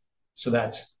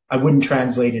that's, I wouldn't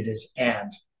translate it as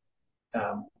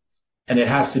and it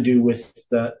has to do with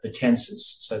the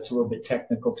tenses. So it's a little bit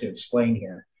technical to explain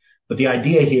here, but the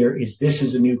idea here is this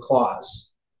is a new clause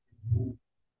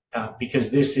because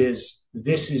this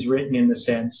is written in the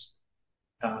sense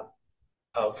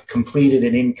of completed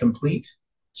and incomplete.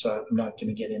 So I'm not going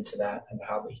to get into that and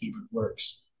how the Hebrew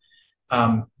works.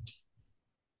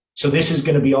 So this is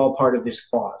going to be all part of this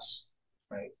clause,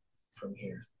 right, from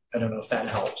here. I don't know if that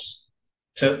helps.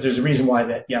 So there's a reason why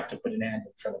that you have to put an and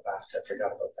in front of that. I forgot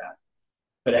about that.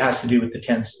 But it has to do with the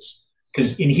tenses.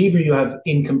 Because in Hebrew you have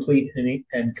incomplete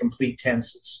and complete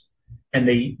tenses. And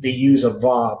they use a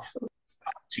vav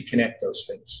to connect those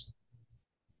things.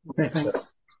 Okay,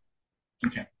 thanks.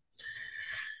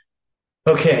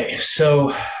 Okay,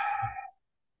 so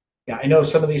yeah, I know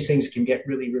some of these things can get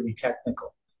really, really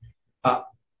technical. But,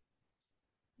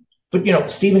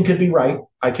 Stephen could be right.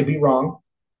 I could be wrong.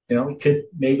 It could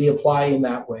maybe apply in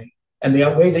that way. And the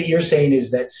way that you're saying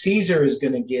is that Caesar is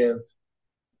going to give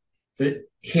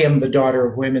him the daughter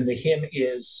of women. The him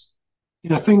is...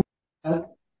 I think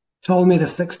Ptolemy the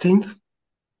 16th.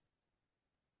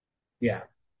 Yeah.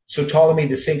 So Ptolemy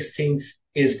the 16th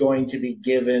is going to be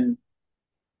given...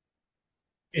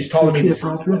 Is Ptolemy the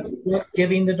 16th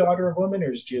giving the daughter of women,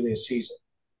 or is Julius Caesar?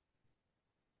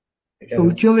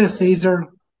 So Julius Caesar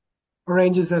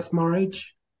arranges this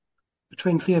marriage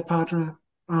between Cleopatra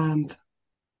and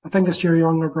I think it's your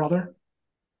younger brother.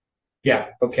 Yeah.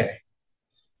 Okay.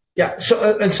 Yeah.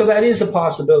 So that is a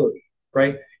possibility,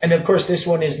 right? And of course, this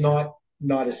one is not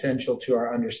essential to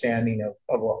our understanding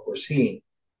of what we're seeing.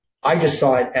 I just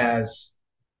saw it as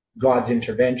God's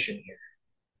intervention here.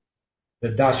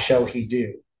 That thus shall he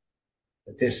do.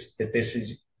 That this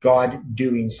is God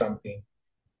doing something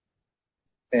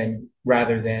and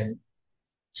rather than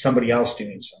somebody else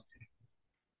doing something.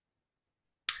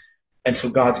 And so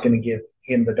God's going to give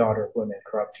him the daughter of women,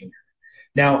 corrupting her.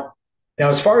 Now,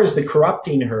 as far as the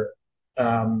corrupting her,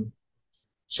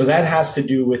 so that has to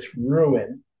do with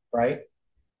ruin, right?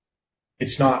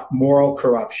 It's not moral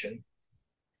corruption,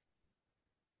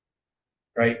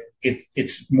 right?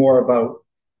 It's more about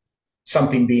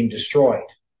something being destroyed,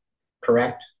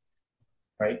 correct?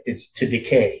 Right? It's to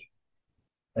decay.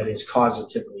 That is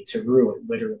causatively, to ruin,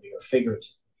 literally or figuratively.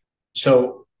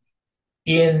 So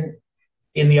in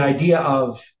the idea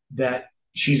of that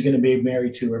she's going to be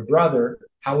married to her brother,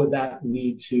 how would that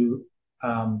lead to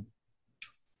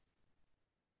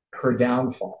her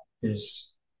downfall?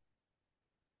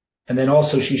 And then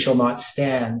also she shall not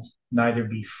stand, neither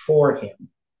before him.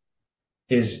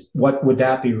 What would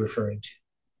that be referring to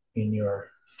in your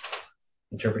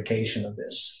interpretation of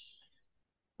this?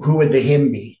 Who would the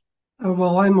him be?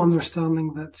 Well, I'm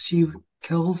understanding that she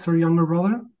kills her younger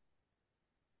brother.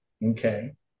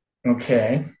 Okay.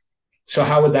 So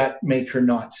how would that make her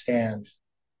not stand?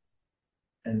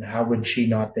 And how would she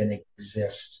not then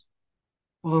exist?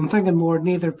 Well, I'm thinking more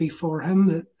neither before him,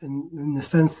 that in the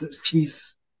sense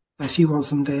that she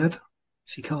wants him dead.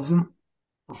 She kills him.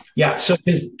 Yeah, so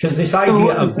because this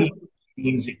idea of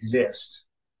beings exist,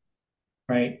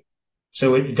 right?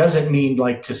 So it doesn't mean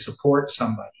like to support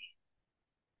somebody.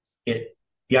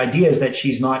 The idea is that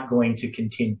she's not going to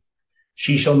continue.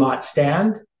 She shall not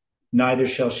stand, neither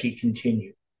shall she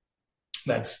continue.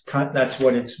 That's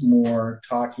what it's more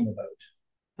talking about.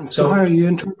 And so how are you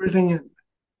interpreting it?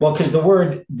 Well, because the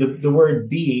word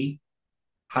be,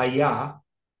 haya,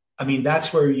 I mean,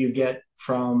 that's where you get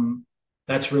from,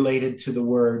 that's related to the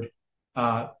word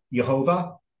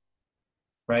Jehovah,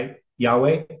 right?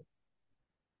 Yahweh.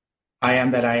 I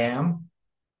am that I am,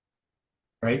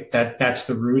 right? That's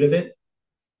the root of it.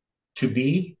 To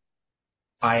be,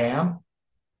 I am,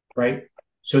 right?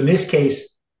 So in this case,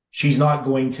 she's not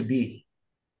going to be.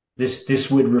 This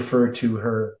would refer to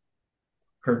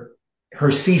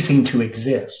her ceasing to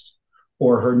exist,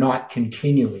 or her not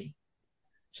continuing.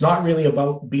 It's not really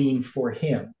about being for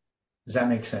him. Does that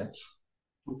make sense?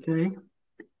 Okay.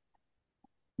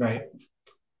 Right.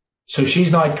 So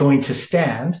she's not going to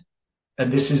stand.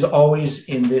 And this is always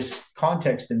in this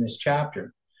context, in this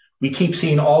chapter. We keep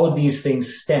seeing all of these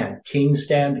things stand. Kings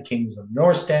stand, the kings of the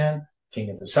north stand, king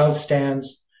of the south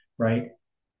stands, right?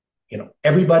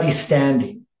 Everybody's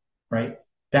standing, right?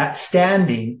 That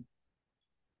standing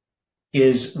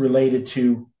is related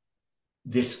to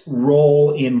this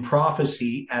role in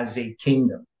prophecy as a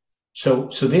kingdom. So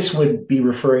this would be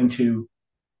referring to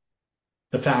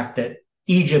the fact that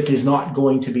Egypt is not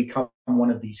going to become one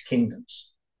of these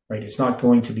kingdoms, right? It's not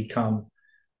going to become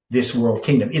this world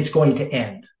kingdom. It's going to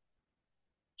end.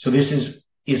 So this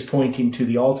is pointing to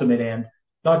the ultimate end,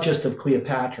 not just of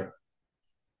Cleopatra,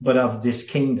 but of this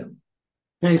kingdom.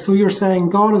 Okay, so you're saying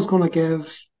God is going to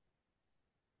give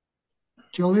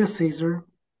Julius Caesar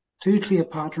to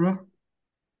Cleopatra,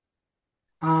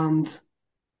 and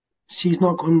she's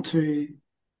not going to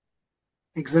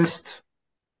exist.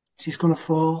 She's going to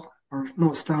fall or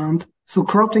not stand. So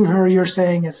corrupting her, you're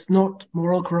saying it's not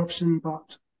moral corruption,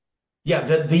 but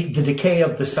the decay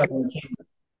of the southern kingdom,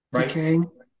 right? Decaying.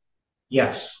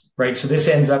 Yes, right. So this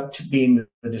ends up to being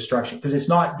the destruction, because it's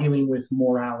not dealing with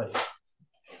morality,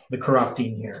 the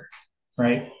corrupting here,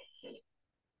 right?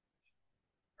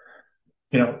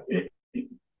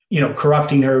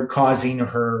 Corrupting her, causing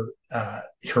her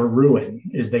ruin,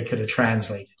 is they could have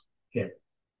translated it,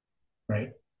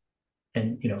 right?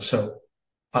 And so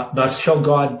thus shall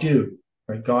God do,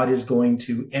 right? God is going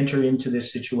to enter into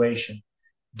this situation,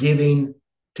 giving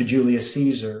to Julius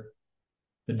Caesar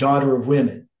the daughter of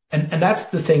women. And that's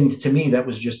the thing to me that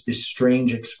was just this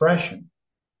strange expression.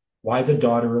 Why the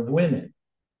daughter of women?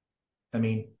 I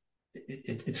mean,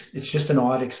 it's just an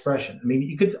odd expression. I mean,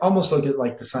 you could almost look at it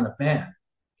like the Son of Man,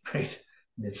 right?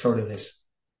 It's sort of this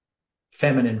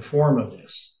feminine form of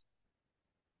this.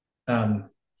 So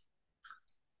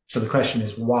the question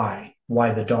is why?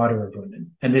 Why the daughter of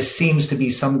women? And this seems to be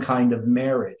some kind of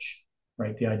marriage,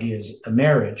 right? The idea is a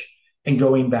marriage, and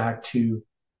going back to,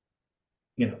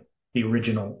 the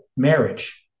original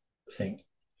marriage thing.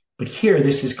 But here,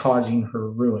 this is causing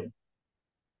her ruin,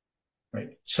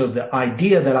 right? So the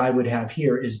idea that I would have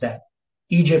here is that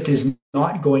Egypt is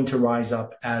not going to rise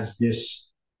up as this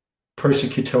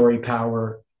persecutory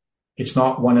power. It's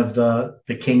not one of the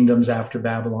kingdoms after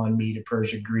Babylon, Media,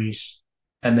 Persia, Greece,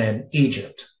 and then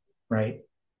Egypt, right?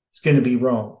 It's going to be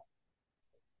Rome.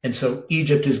 And so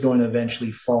Egypt is going to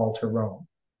eventually fall to Rome.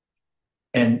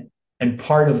 And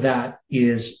part of that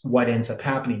is what ends up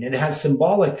happening. It has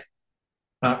symbolic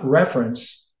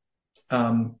reference,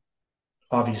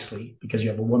 obviously, because you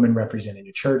have a woman representing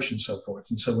a church and so forth.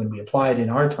 And so when we apply it in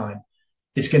our time,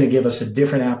 it's going to give us a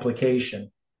different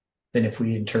application than if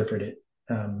we interpret it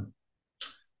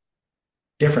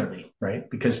differently, right?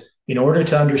 Because in order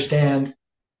to understand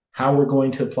how we're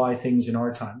going to apply things in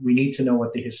our time, we need to know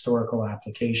what the historical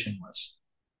application was.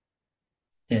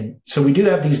 And so we do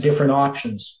have these different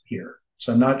options here.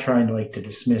 So I'm not trying to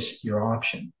dismiss your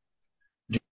option.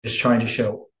 Just trying to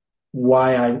show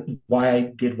why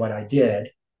I did what I did,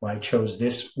 why I chose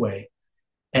this way,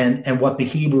 and what the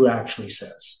Hebrew actually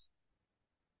says.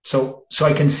 So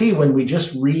I can see when we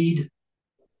just read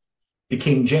the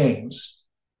King James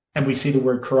and we see the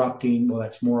word corrupting, well,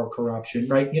 that's moral corruption,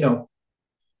 right?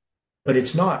 But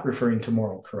it's not referring to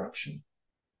moral corruption,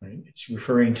 right? It's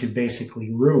referring to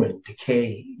basically ruin,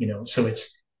 decay, so it's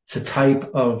a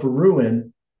type of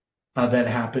ruin that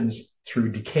happens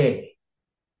through decay.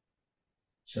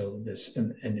 So this,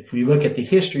 and if we look at the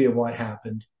history of what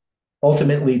happened,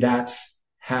 ultimately that's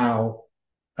how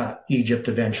Egypt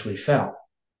eventually fell.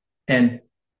 And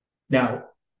now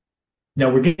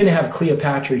we're going to have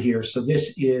Cleopatra here. So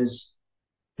this is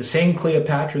the same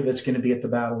Cleopatra that's going to be at the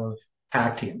Battle of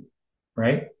Actium,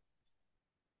 right?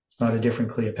 It's not a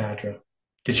different Cleopatra,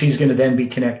 because she's going to then be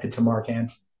connected to Mark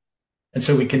Antony. And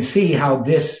so we can see how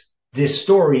this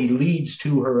story leads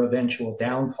to her eventual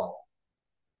downfall,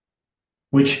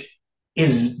 which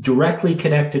is directly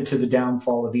connected to the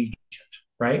downfall of Egypt,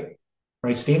 right?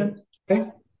 Right, Stephen?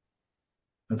 Okay.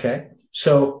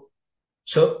 So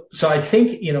I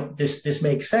think, this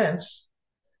makes sense.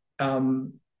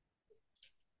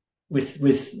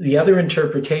 With the other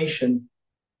interpretation,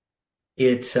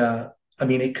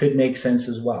 it could make sense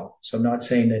as well. So I'm not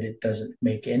saying that it doesn't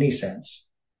make any sense.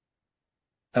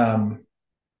 But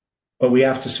we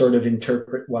have to sort of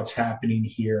interpret what's happening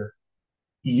here.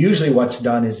 Usually what's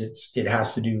done is it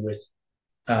has to do with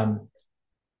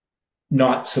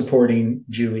not supporting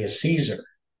Julius Caesar,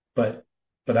 but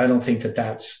I don't think that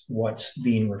that's what's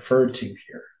being referred to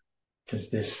here, because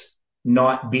this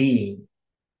not being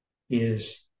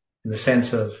is in the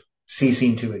sense of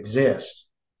ceasing to exist.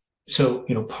 So,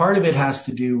 part of it has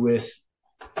to do with,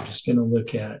 I'm just going to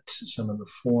look at some of the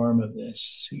form of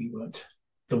this, see what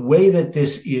the way that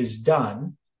this is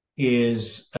done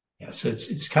is. So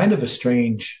it's kind of a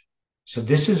strange. So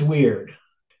this is weird.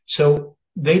 So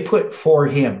they put for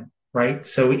him, right?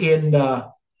 So and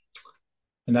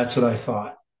that's what I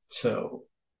thought. So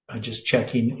I'm just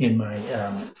checking in my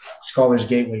Scholar's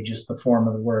Gateway, just the form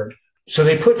of the word. So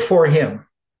they put for him,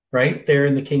 right, there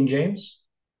in the King James,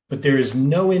 but there is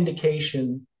no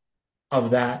indication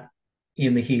of that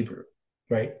in the Hebrew,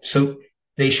 right? So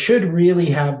they should really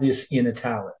have this in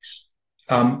italics.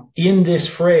 In this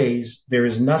phrase, there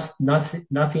is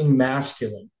nothing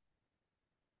masculine.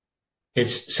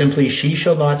 It's simply, she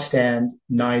shall not stand,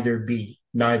 neither be,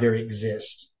 neither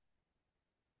exist.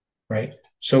 Right?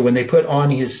 So when they put on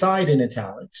his side in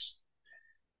italics,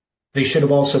 they should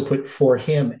have also put for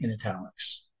him in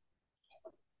italics.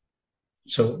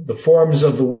 So the forms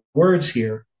of the words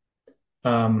here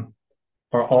are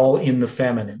all in the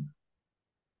feminine.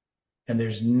 And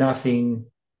there's nothing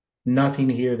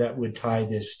here that would tie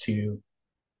this to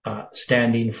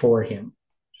standing for him.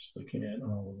 Just looking at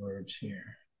all the words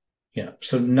here. Yeah,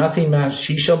 so nothing,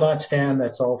 she shall not stand,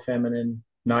 that's all feminine.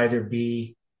 Neither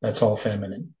be, that's all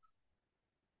feminine.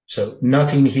 So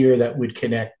nothing here that would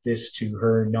connect this to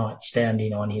her not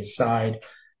standing on his side,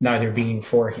 neither being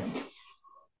for him.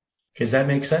 Does that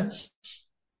make sense?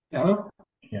 Yeah.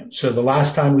 Yeah. So the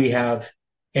last time we have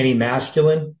any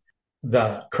masculine,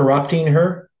 the corrupting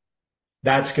her,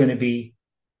 that's going to be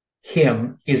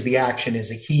him, is the action,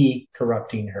 is a he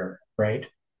corrupting her, right?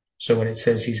 So when it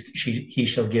says he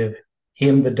shall give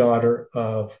him the daughter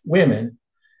of women,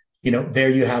 there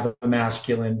you have a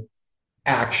masculine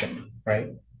action, right?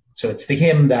 So it's the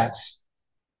him that's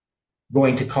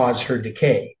going to cause her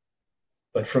decay.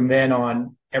 But from then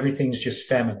on, everything's just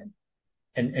feminine.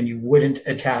 And you wouldn't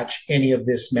attach any of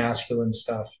this masculine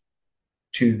stuff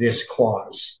to this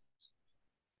clause,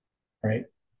 right?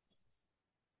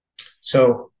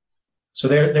 So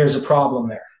there's a problem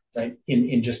there, right?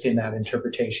 In that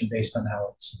interpretation based on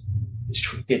how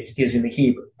it is in the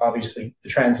Hebrew. Obviously, the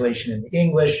translation in the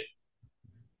English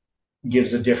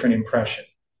gives a different impression.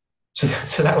 So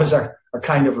that was our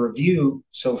kind of review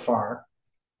so far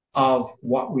of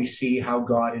what we see, how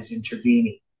God is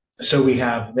intervening. So we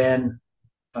have then,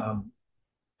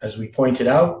 as we pointed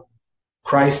out,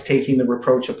 Christ taking the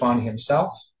reproach upon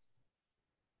himself.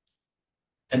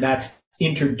 And that's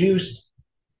introduced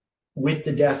with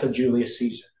the death of Julius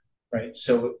Caesar, right?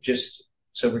 So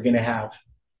we're going to have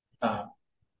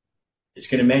It's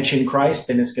going to mention Christ,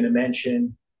 then it's going to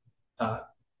mention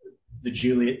the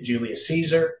Julius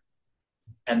Caesar,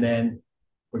 and then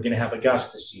we're going to have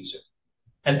Augustus Caesar.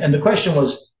 And the question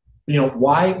was,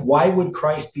 why would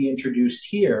Christ be introduced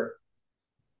here?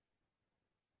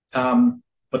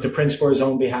 But the prince for his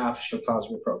own behalf shall cause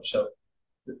reproach.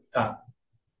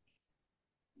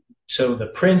 So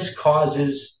the prince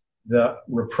causes the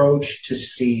reproach to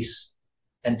cease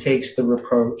and takes the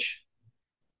reproach,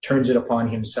 turns it upon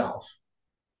himself,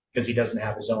 because he doesn't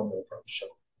have his own reproach.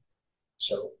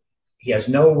 So he has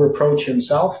no reproach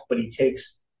himself, but he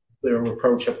takes the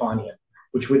reproach upon him,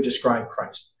 which would describe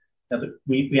Christ. Now,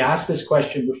 we asked this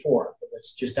question before, but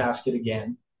let's just ask it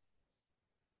again.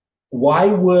 Why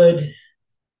would,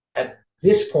 at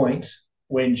this point,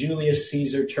 when Julius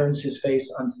Caesar turns his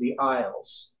face unto the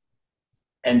isles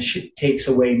and takes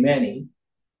away many,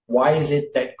 why is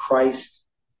it that Christ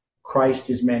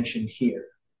is mentioned here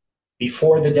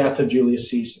before the death of Julius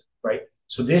Caesar, right?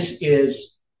 So this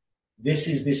is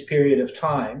this period of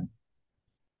time.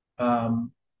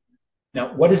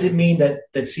 Now, what does it mean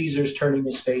that Caesar's turning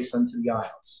his face unto the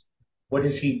isles? What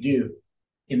does he do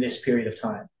in this period of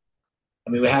time? I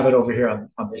mean, we have it over here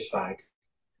on this side.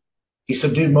 He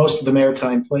subdued most of the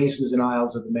maritime places and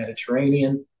isles of the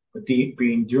Mediterranean, but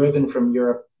being driven from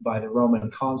Europe by the Roman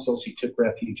consuls, he took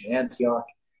refuge in Antioch,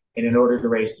 and in order to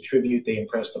raise the tribute, they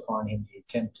impressed upon him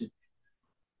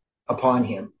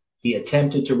he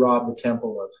attempted to rob the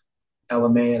temple of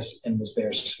Elymais and was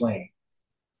there slain.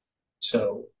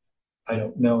 So I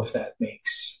don't know if that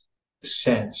makes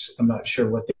sense. I'm not sure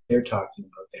what they're talking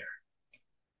about there.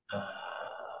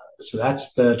 So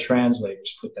that's the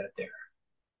translators put that there.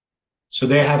 So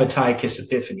they have Antiochus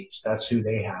Epiphanes. That's who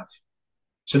they have.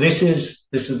 So this is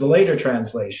the later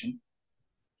translation,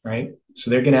 right? So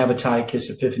they're going to have Antiochus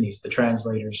Epiphanes. The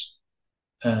translators,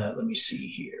 let me see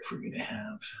here if we're going to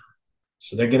have.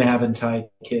 So they're going to have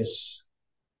Antiochus.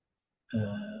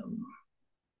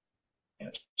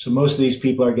 So most of these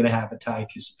people are going to have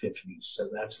Antiochus Epiphanes. So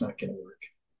that's not going to work.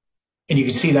 And you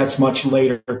can see that's much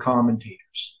later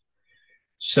commentators.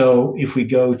 So if we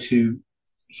go to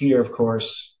here, of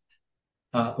course,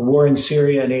 the war in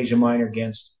Syria and Asia Minor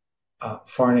against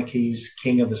Pharnaces,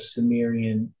 king of the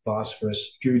Cimmerian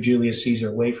Bosphorus, drew Julius Caesar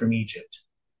away from Egypt.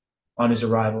 On his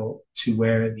arrival to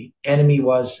where the enemy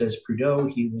was, says Prideaux,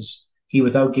 he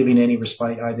without giving any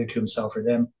respite either to himself or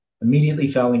them, immediately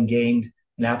fell and gained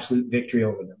an absolute victory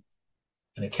over them.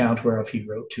 An account whereof he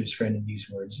wrote to his friend in these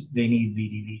words, Veni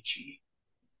vidi vici.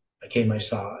 I came, I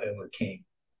saw, I overcame.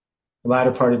 The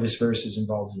latter part of this verse is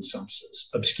involved in some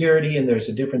obscurity, and there's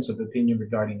a difference of opinion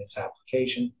regarding its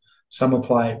application. Some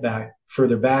apply it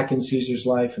further back in Caesar's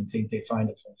life and think they find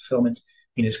a fulfillment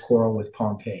in his quarrel with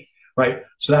Pompey. Right?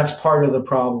 So that's part of the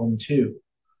problem too.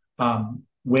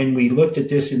 When we looked at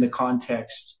this in the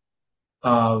context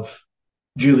of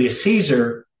Julius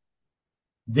Caesar,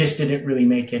 this didn't really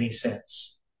make any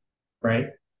sense, right?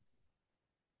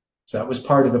 So that was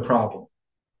part of the problem.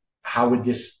 How would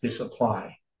this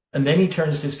apply? And then he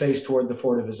turns his face toward the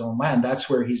fort of his own land. That's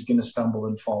where he's going to stumble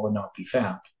and fall and not be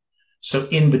found. So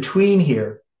in between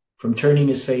here, from turning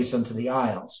his face unto the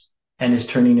isles and his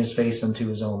turning his face unto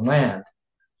his own land,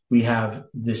 we have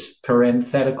this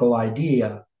parenthetical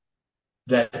idea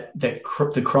that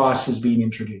the cross is being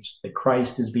introduced, that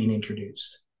Christ is being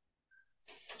introduced.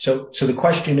 So the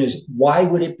question is, why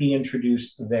would it be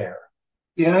introduced there?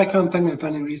 Yeah, I can't think of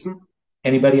any reason.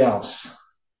 Anybody else?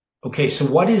 Okay, so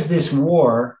what is this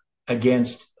war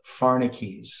against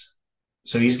Pharnaces?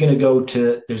 So he's going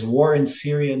to there's a war in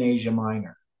Syria and Asia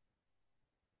Minor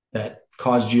that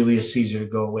caused Julius Caesar to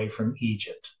go away from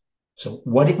Egypt. So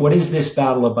what is this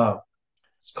battle about?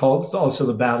 It's called also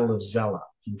the Battle of Zela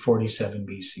in 47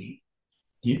 BC.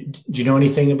 Do you know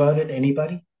anything about it?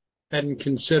 Anybody? Hadn't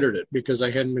considered it because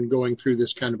I hadn't been going through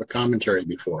this kind of a commentary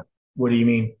before. What do you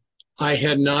mean? I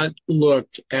had not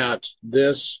looked at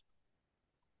this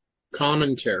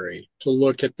commentary to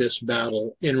look at this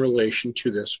battle in relation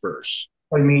to this verse.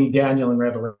 Oh, you mean Daniel and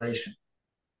Revelation?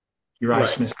 Uriah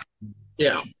Smith.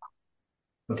 Yeah.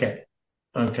 Okay.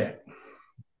 I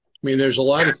mean, there's a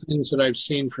lot of things that I've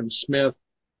seen from Smith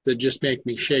that just make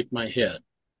me shake my head.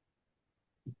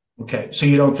 Okay. So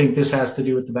you don't think this has to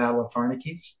do with the Battle of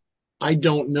Pharnaces? I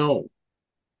don't know.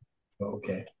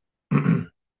 Okay.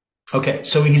 Okay.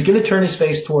 So he's going to turn his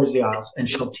face towards the isles and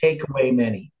shall take away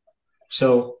many.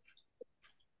 So,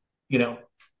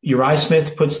 Uriah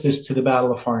Smith puts this to the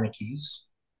Battle of Pharnaces.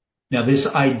 Now, this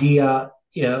idea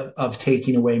of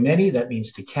taking away many, that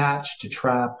means to catch, to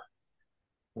trap,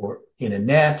 or in a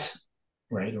net,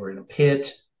 right, or in a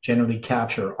pit, generally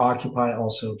capture or occupy,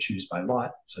 also choose by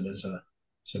lot. So there's a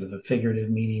sort of a figurative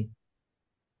meaning.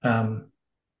 Um,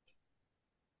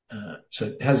 so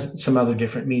it has some other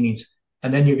different meanings.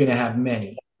 And then you're going to have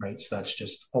many, right? So that's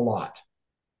just a lot,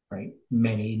 right?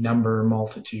 Many, number,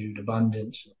 multitude,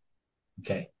 abundant.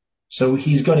 Okay. So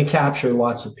he's going to capture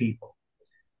lots of people.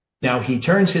 Now he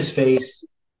turns his face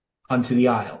unto the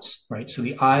isles, right? So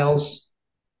the isles,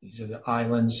 these are the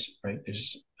islands, right?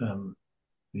 There's,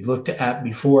 we looked at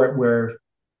before where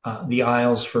the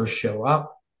isles first show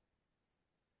up.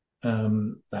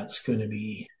 That's going to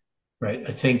be, right?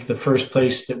 I think the first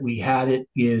place that we had it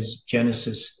is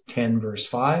Genesis 10, verse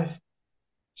 5.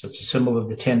 So it's a symbol of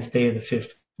the 10th day of the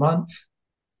 5th month,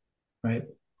 right?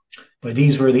 But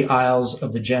these were the isles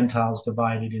of the Gentiles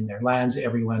divided in their lands,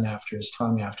 everyone after his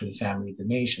tongue, after the family of the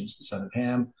nations, the son of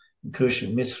Ham, and Cush,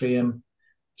 and Mizraim.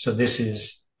 So this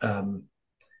is,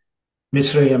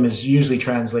 Mizraim is usually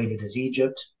translated as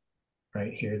Egypt,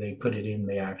 right? Here they put it in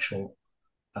the actual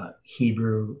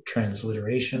Hebrew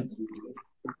transliteration.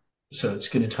 So it's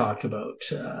going to talk about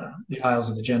the isles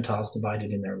of the Gentiles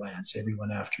divided in their lands,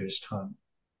 everyone after his tongue.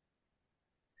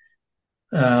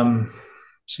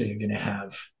 So you're going to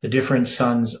have the different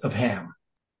sons of Ham.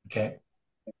 Okay.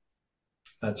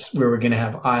 That's where we're going to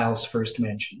have isles first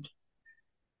mentioned.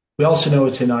 We also know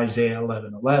it's in Isaiah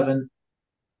 11:11.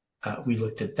 We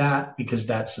looked at that because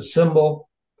that's a symbol.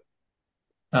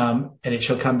 And it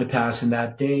shall come to pass in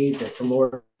that day that the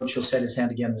Lord shall set his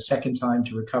hand again the second time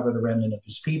to recover the remnant of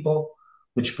his people,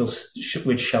 which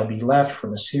shall be left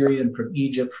from Assyria and from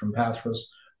Egypt, from Pathros,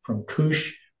 from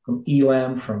Cush, from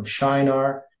Elam, from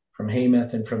Shinar, from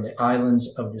Hamath, and from the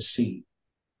islands of the sea.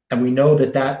 And we know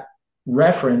that that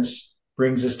reference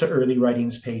brings us to early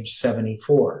writings, page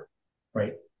 74,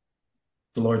 right?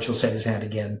 The Lord shall set his hand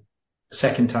again the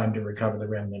second time to recover the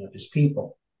remnant of his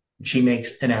people. She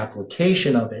makes an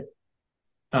application of it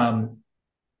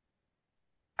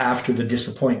after the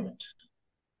disappointment,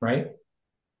 right?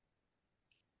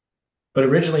 But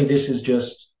originally, this is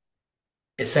just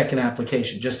a second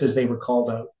application. Just as they were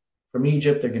called out from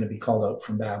Egypt, they're going to be called out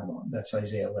from Babylon. That's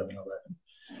Isaiah 11:11.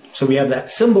 So we have that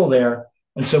symbol there,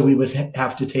 and so we would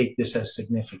have to take this as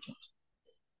significant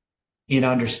in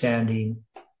understanding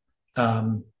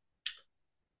Daniel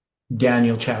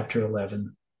chapter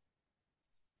 11.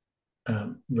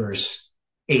 Verse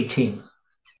 18.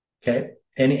 Okay.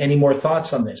 Any more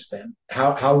thoughts on this then?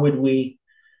 How would we,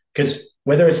 because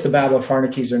whether it's the Battle of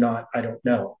Pharnaces or not, I don't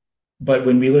know. But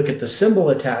when we look at the symbol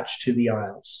attached to the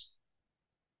isles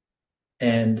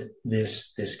and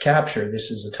this capture, this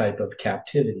is a type of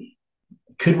captivity.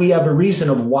 Could we have a reason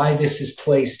of why this is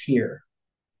placed here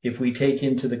if we take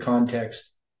into the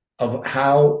context of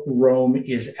how Rome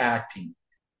is acting?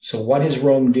 So what is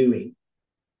Rome doing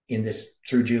in this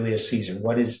through Julius Caesar?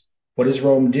 What is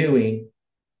Rome doing,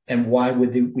 and why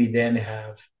would we then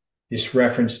have this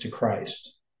reference to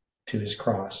Christ, to his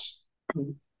cross?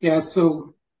 Yeah,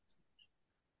 so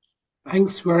I think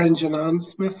Swearingen and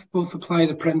Smith both apply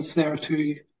the prince there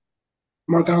to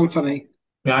Mark Anthony.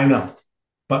 Yeah, I know,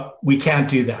 but we can't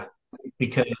do that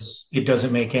because it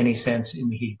doesn't make any sense in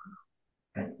the Hebrew.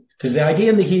 Right? Because the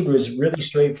idea in the Hebrew is really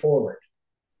straightforward.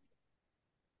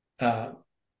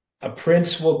 A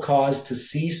prince will cause to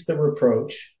cease the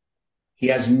reproach. He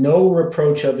has no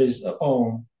reproach of his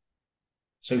own,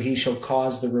 so he shall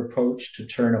cause the reproach to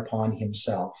turn upon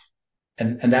himself.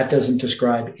 And that doesn't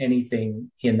describe anything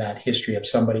in that history of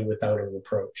somebody without a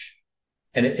reproach.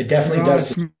 And it definitely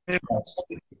does.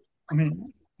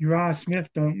 Uriah Smith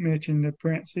don't mention the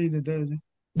prince either, does he?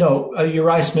 No,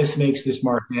 Uriah Smith makes this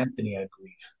Mark Anthony, I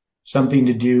believe. Something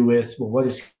to do with, well, what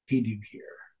does he do here?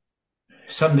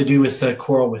 Something to do with the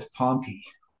quarrel with Pompey.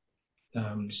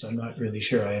 So I'm not really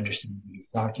sure I understand what he's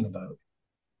talking about.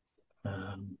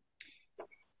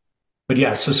 But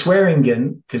yeah, so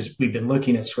Swearingen, because we've been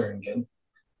looking at Swearingen,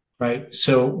 right?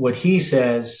 So what he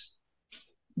says,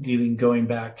 going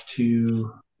back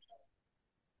to...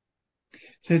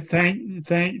 So think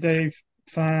they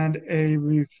find a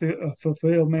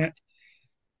fulfillment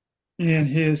in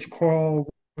his quarrel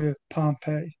with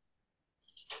Pompey.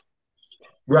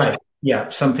 Right. Yeah,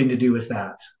 something to do with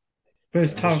that. But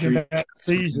it's talking about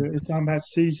Caesar. It's talking about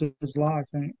Caesar's life,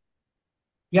 ain't it?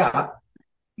 Yeah,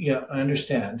 I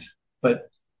understand. But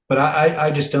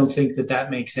I just don't think that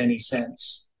makes any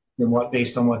sense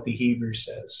based on what the Hebrew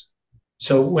says.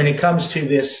 So when it comes to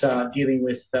this dealing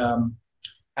with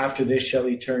after this shall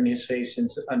he turn his face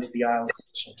unto the isles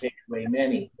and shall take away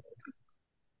many.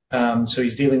 So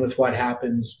he's dealing with what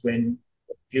happens when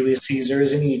Julius Caesar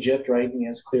is in Egypt, right? And he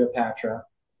has Cleopatra.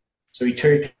 So he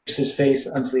turns his face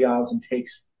unto the isles and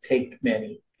take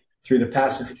many. Through the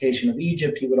pacification of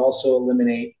Egypt, he would also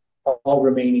eliminate all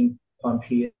remaining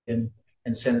Pompeian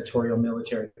and senatorial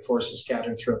military forces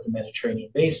scattered throughout the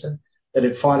Mediterranean basin that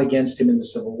had fought against him in the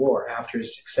Civil War. After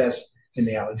his success in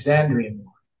the Alexandrian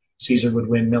War, Caesar would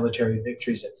win military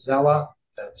victories at Zela,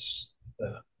 that's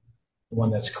the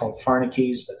one that's called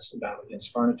Pharnaces, that's the battle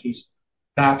against Pharnaces,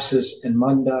 Thapsus and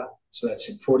Munda, so that's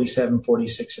in 47,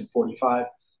 46, and 45,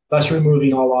 thus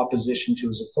removing all opposition to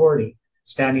his authority,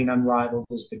 standing unrivaled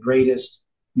as the greatest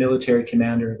military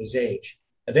commander of his age.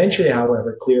 Eventually,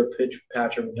 however,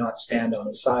 Cleopatra would not stand on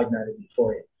his side, neither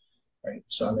before him. Right?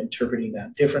 So I'm interpreting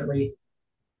that differently.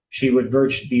 She would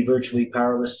be virtually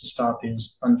powerless to stop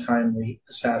his untimely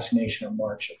assassination on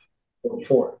March of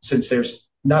 44. Since there's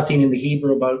nothing in the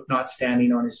Hebrew about not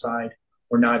standing on his side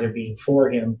or neither being for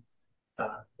him,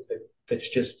 that's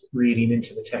just reading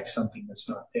into the text something that's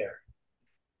not there.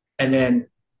 And then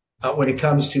when it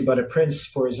comes to, but a prince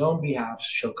for his own behalf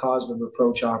shall cause the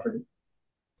reproach offered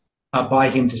by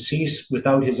him to cease.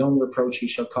 Without his own reproach, he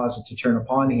shall cause it to turn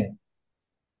upon him.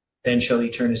 Then shall he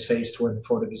turn his face toward the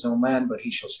fort of his own land, but he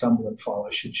shall stumble and fall.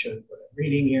 I should show you what I'm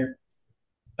reading here.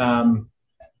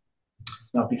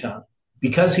 Not be found.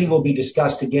 Because he will be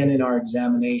discussed again in our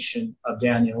examination of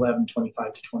Daniel 11,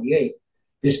 25 to 28,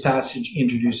 this passage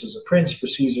introduces a prince for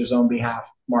Caesar's own behalf,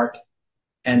 Mark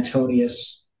Antony,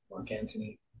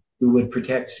 who would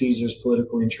protect Caesar's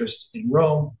political interests in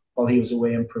Rome while he was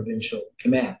away on provincial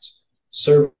commands.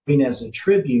 Serving as a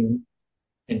tribune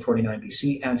in 49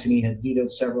 BC, Antony had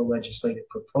vetoed several legislative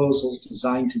proposals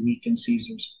designed to weaken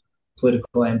Caesar's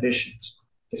political ambitions.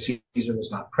 If Caesar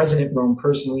was not present at Rome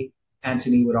personally,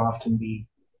 Antony would often be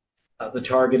the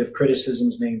target of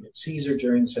criticisms aimed at Caesar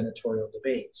during senatorial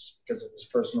debates because of his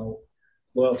personal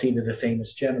loyalty to the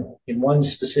famous general. In one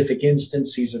specific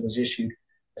instance, Caesar was issued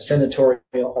a senatorial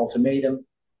ultimatum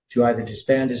to either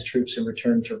disband his troops and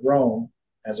return to Rome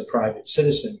as a private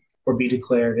citizen or be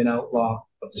declared an outlaw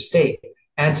of the state.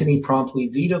 Antony promptly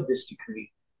vetoed this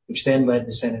decree, which then led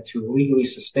the Senate to illegally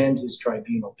suspend his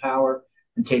tribunal power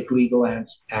and take legal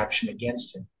action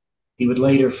against him. He would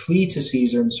later flee to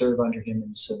Caesar and serve under him in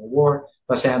the Civil War.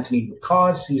 Thus, Antony would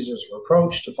cause Caesar's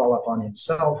reproach to fall upon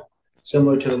himself,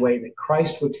 similar to the way that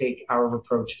Christ would take our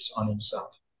reproaches on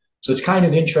himself. So it's kind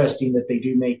of interesting that they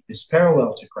do make this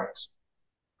parallel to Christ.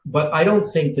 But I don't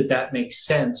think that that makes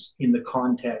sense in the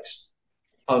context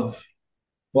of,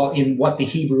 well, in what the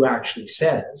Hebrew actually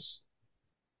says.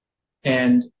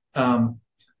 And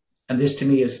this to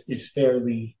me is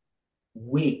fairly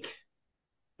weak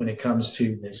when it comes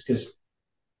to this, because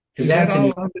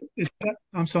Antony.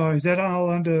 I'm sorry, is that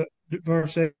all under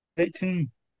verse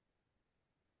 18?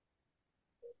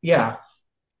 Yeah,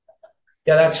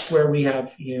 that's where we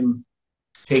have him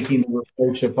taking the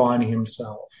reproach upon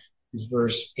himself. Is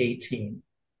verse 18,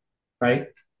 right?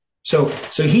 So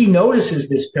he notices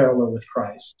this parallel with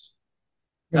Christ.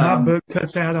 My book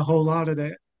cuts out a whole lot of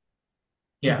that.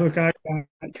 Yeah, the book I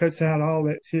cuts out all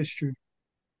that history.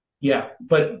 Yeah,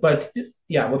 but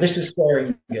yeah, well, this is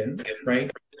swearing again,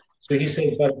 right? So he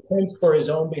says, but a prince for his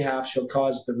own behalf shall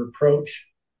cause the reproach.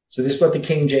 So this is what the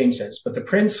King James says. But the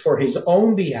prince for his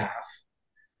own behalf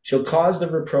shall cause the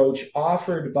reproach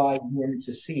offered by him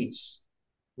to cease.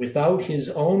 Without his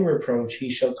own reproach,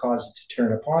 he shall cause it to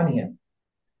turn upon him.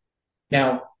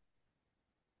 Now,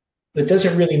 that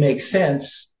doesn't really make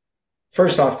sense.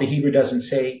 First off, the Hebrew doesn't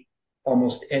say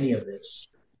almost any of this,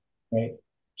 right?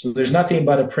 So there's nothing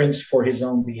but a prince for his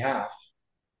own behalf.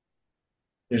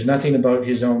 There's nothing about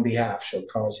his own behalf shall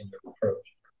cause him to reproach.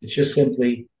 It's just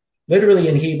simply, literally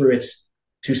in Hebrew, it's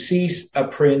to cease a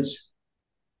prince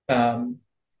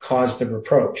cause the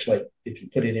reproach, like if you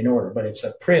put it in order, but it's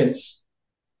a prince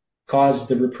caused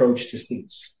the reproach to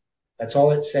cease. That's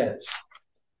all it says.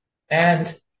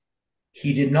 And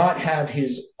he did not have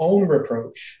his own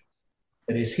reproach,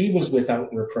 that is, he was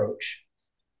without reproach,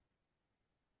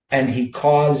 and he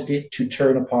caused it to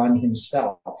turn upon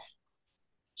himself.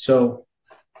 So,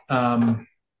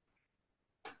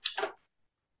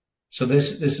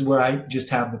 this is where I just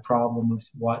have the problem with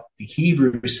what the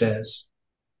Hebrew says.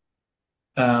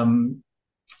 And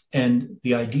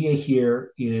the idea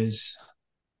here is,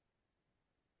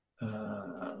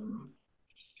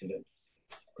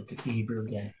 look at the Hebrew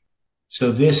again.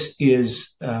 So this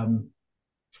is,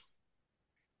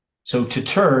 so to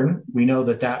turn, we know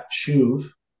that shuv,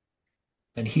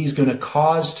 and he's going to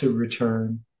cause to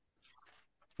return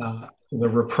the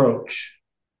reproach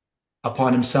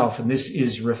upon himself. And this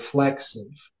is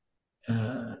reflexive.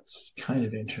 It's kind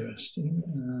of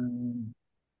interesting.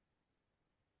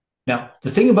 Now,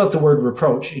 the thing about the word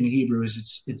reproach in Hebrew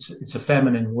is it's a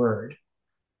feminine word,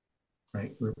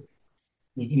 right?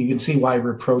 You can see why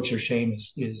reproach or shame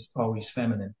is always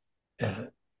feminine,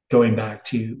 going back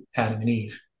to Adam and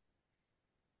Eve.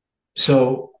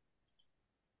 so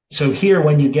here,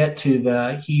 when you get to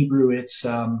the Hebrew, it's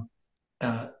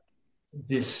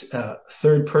this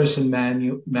third person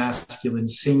masculine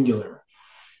singular.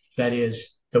 That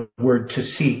is the word to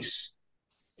cease.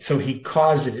 So he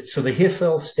caused it. So the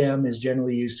hifil stem is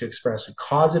generally used to express a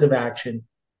causative action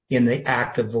in the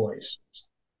active voice.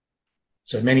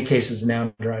 So in many cases, the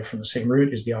noun derived from the same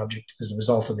root is the object as the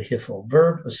result of the hifil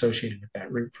verb associated with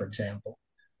that root, for example.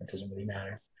 That doesn't really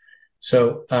matter.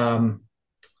 So,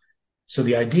 so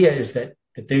the idea is that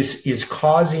this is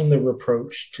causing the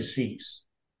reproach to cease.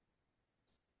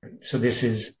 So this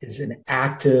is an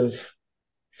active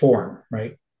form,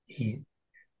 right?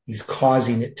 He's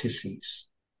causing it to cease.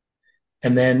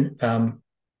 And then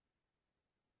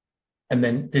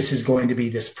this is going to be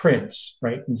this prince,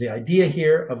 right? And the idea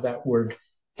here of that word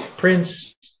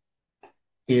prince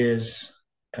is,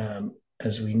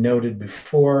 as we noted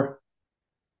before,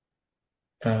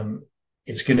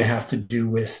 it's going to have to do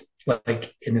with,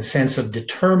 like, in the sense of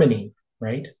determining,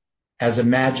 right? As a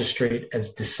magistrate,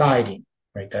 as deciding,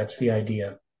 right? That's the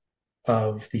idea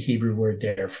of the Hebrew word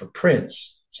there for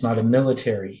prince. It's not a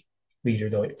military leader,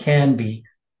 though it can be,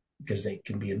 because they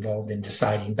can be involved in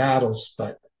deciding battles,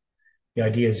 but the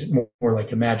idea is more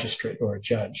like a magistrate or a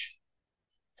judge.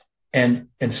 And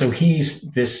so he's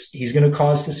going to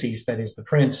cause to cease, that is, the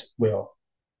prince will,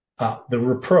 the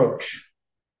reproach.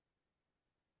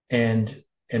 And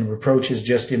reproach is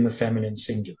just in the feminine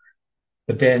singular.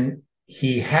 But then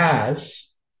he has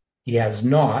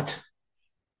not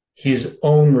his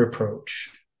own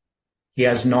reproach. He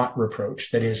has not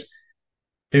reproach. That is,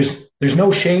 there's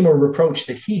no shame or reproach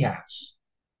that he has,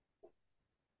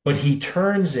 but he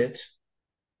turns it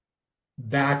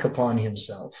back upon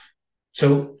himself.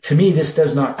 So to me, this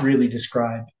does not really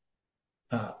describe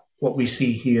what we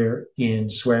see here in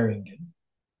Swearingen,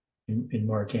 in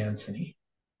Mark Antony.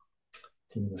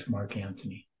 With Mark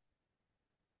Antony.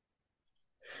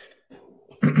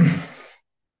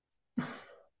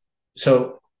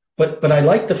 So, but I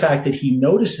like the fact that he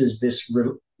notices this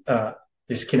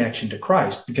this connection to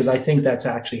Christ, because I think that's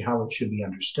actually how it should be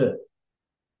understood.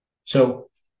 So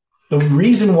the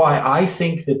reason why I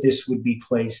think that this would be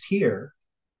placed here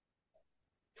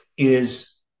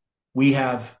is we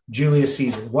have Julius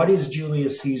Caesar. What is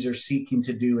Julius Caesar seeking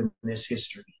to do in this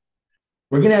history?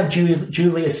 We're going to have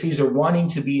Julius Caesar wanting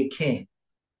to be a king.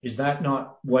 Is that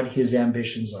not what his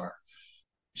ambitions are?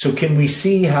 So can we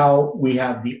see how we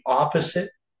have the opposite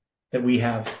that we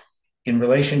have in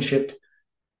relationship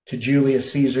to Julius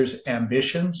Caesar's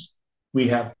ambitions? We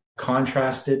have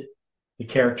contrasted the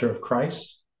character of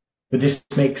Christ. But this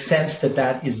makes sense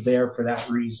that is there for that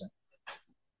reason.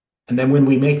 And then when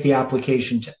we make the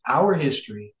application to our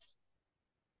history,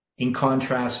 in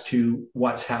contrast to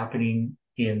what's happening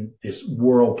in this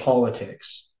world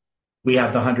politics, we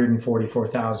have the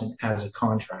 144,000 as a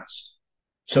contrast.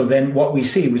 So then what we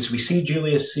see is we see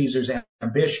Julius Caesar's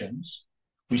ambitions,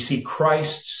 we see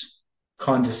Christ's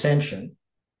condescension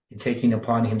in taking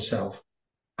upon himself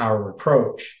our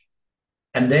reproach,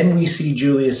 and then we see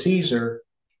Julius Caesar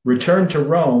return to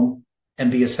Rome and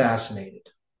be assassinated.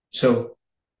 So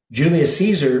Julius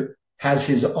Caesar has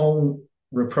his own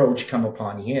reproach come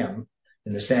upon him,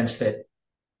 in the sense that,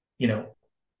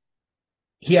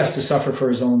 he has to suffer for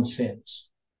his own sins.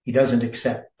 He doesn't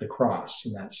accept the cross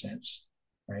in that sense,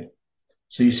 right?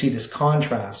 So you see this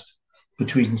contrast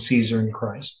between Caesar and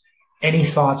Christ. Any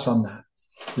thoughts on that?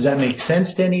 Does that make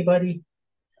sense to anybody?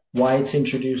 Why it's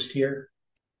introduced here?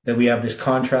 That we have this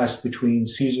contrast between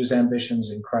Caesar's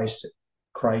ambitions and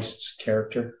Christ's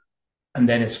character. And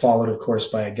then it's followed, of course,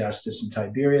 by Augustus and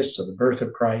Tiberius, so the birth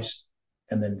of Christ,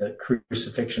 and then the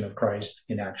crucifixion of Christ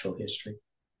in actual history.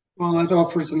 Well, that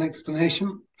offers an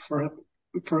explanation for it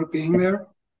being there.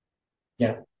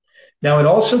 Yeah. Now, it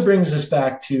also brings us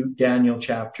back to Daniel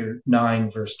chapter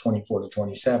 9, verse 24 to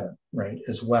 27, right,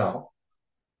 as well.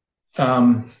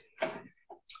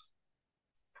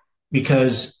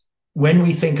 Because when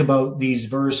we think about these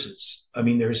verses, I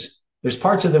mean, there's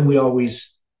parts of them we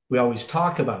always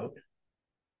talk about.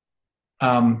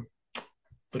 But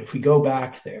if we go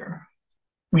back there,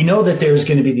 we know that there's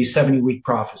going to be the 70-week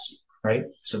prophecy, right?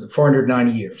 So the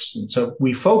 490 years. And so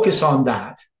we focus on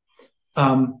that.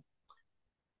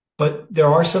 But there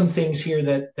are some things here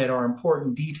that are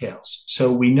important details.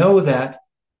 So we know that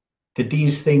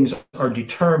these things are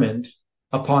determined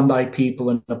upon thy people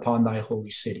and upon thy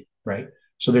holy city, right?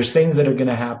 So there's things that are going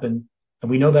to happen. And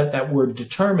we know that word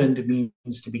determined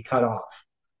means to be cut off.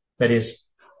 That is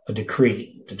a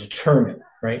decree, to determine,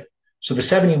 right? So the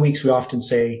 70 weeks, we often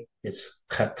say it's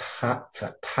chatak.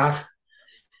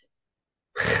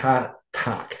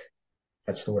 Chatak.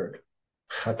 That's the word.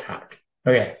 Chatak.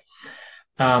 Okay.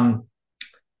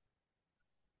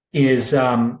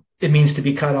 it means to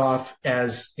be cut off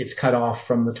as it's cut off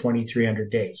from the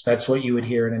 2300 days. That's what you would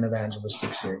hear in an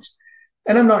evangelistic series.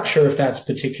 And I'm not sure if that's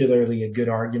particularly a good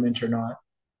argument or not.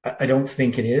 I don't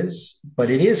think it is, but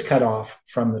it is cut off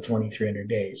from the 2300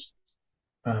 days.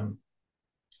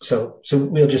 So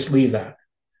we'll just leave that.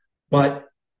 But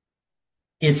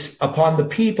it's upon the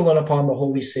people and upon the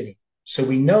holy city. So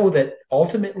we know that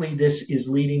ultimately this is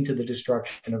leading to the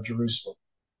destruction of Jerusalem,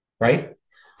 right?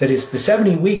 That is, the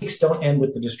 70 weeks don't end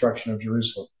with the destruction of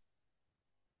Jerusalem.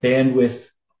 They end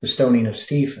with the stoning of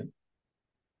Stephen.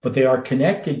 But they are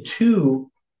connected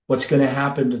to what's going to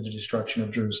happen to the destruction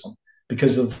of Jerusalem.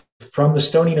 Because from the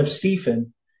stoning of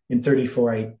Stephen in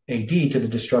 34 AD to the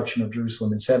destruction of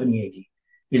Jerusalem in 70 AD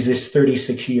is this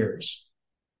 36 years,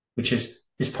 which is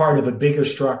part of a bigger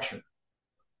structure.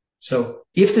 So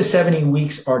if the 70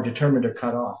 weeks are determined or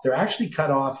cut off, they're actually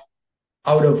cut off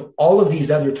out of all of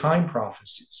these other time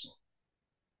prophecies,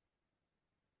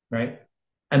 right?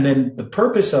 And then the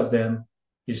purpose of them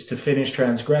is to finish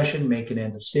transgression, make an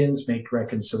end of sins, make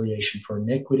reconciliation for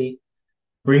iniquity,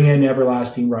 bring in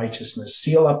everlasting righteousness,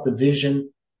 seal up the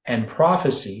vision and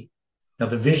prophecy. Now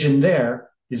the vision there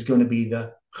is going to be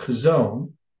the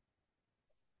chazon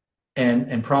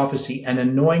and prophecy, and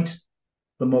anoint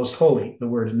the most holy. The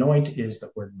word anoint is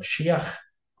the word Mashiach,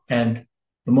 and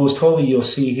the most holy, you'll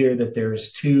see here that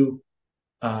there's two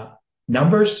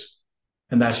numbers,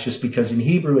 and that's just because in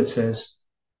Hebrew it says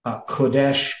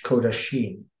Kodesh,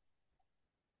 Kodashim.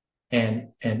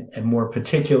 And more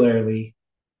particularly,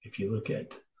 if you look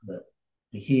at the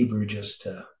Hebrew, just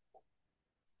to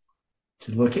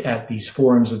look at these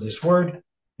forms of this word,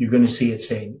 you're going to see it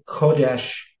saying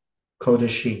Kodesh,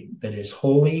 Kodashim, that is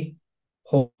holy,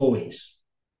 holies,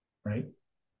 right?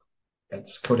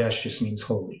 That's Kodesh just means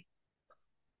holy.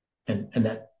 And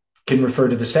that can refer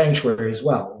to the sanctuary as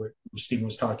well, where Stephen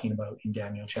was talking about in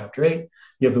Daniel chapter 8.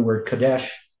 You have the word Kodesh.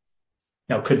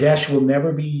 Now, Kodesh will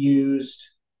never be used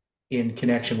in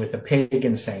connection with a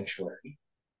pagan sanctuary.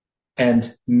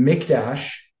 And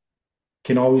Mikdash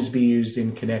can always be used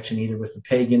in connection either with the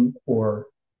pagan or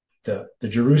the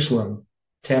Jerusalem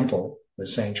temple, the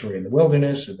sanctuary in the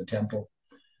wilderness or the temple.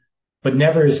 But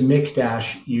never is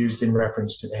Mikdash used in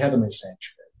reference to the heavenly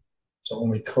sanctuary. So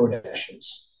only Kodesh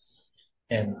is.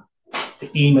 And the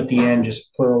im at the end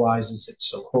just pluralizes it.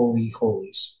 So holy,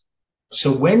 holies. So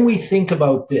when we think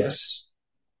about these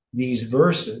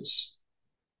verses,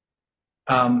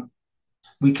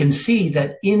 we can see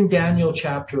that in Daniel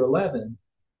chapter 11,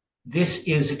 this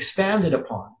is expanded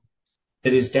upon.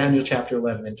 That is Daniel chapter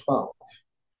 11 and 12.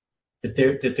 That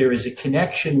there is a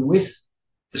connection with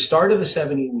the start of the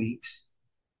 70 weeks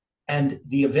and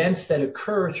the events that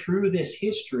occur through this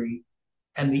history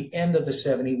and the end of the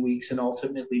 70 weeks and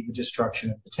ultimately the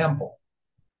destruction of the temple,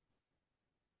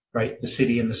 right? The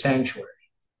city and the sanctuary.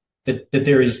 That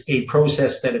there is a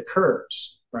process that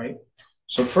occurs, right?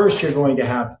 So first you're going to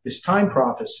have this time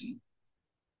prophecy,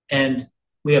 and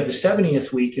we have the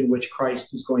 70th week in which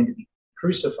Christ is going to be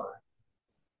crucified.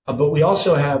 But we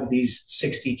also have these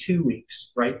 62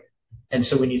 weeks, right? And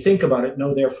so when you think about it,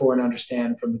 know therefore and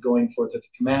understand from the going forth of the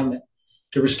commandment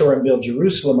to restore and build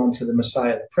Jerusalem unto the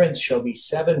Messiah the Prince shall be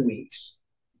 7 weeks.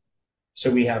 So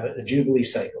we have a Jubilee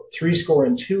cycle,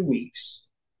 62 weeks.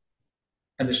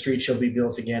 And the street shall be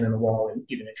built again and the wall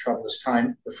even in troublous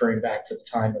time, referring back to the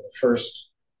time of the first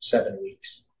 7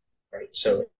 weeks, right?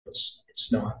 So it's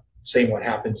not saying what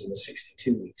happens in the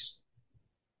 62 weeks.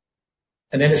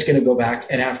 And then it's going to go back,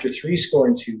 and after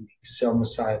 62 weeks shall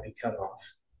Messiah be cut off,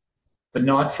 but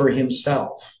not for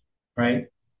himself, right?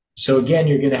 So again,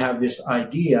 you're going to have this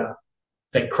idea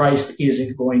that Christ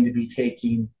isn't going to be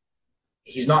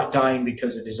he's not dying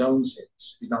because of his own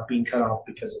sins. He's not being cut off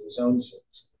because of his own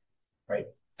sins, right?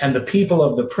 And the people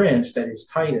of the prince, that is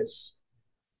Titus,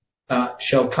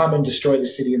 shall come and destroy the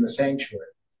city and the sanctuary,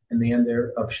 and the end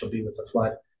thereof shall be with the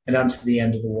flood, and unto the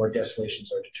end of the war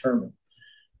desolations are determined.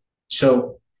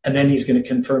 So, and then he's going to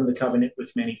confirm the covenant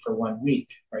with many for 1 week,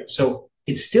 right? So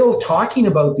it's still talking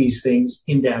about these things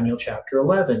in Daniel chapter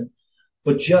 11,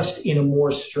 but just in a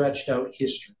more stretched out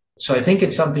history. So I think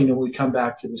it's something that we come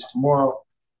back to this tomorrow.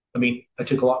 I mean, I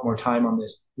took a lot more time on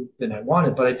this than I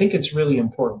wanted, but I think it's really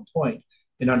important point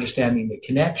in understanding the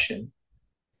connection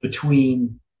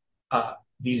between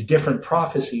these different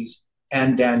prophecies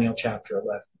and Daniel chapter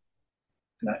 11.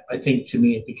 And I think to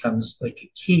me it becomes like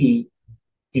a key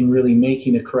in really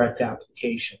making a correct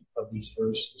application of these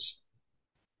verses.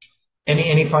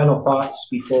 Any final thoughts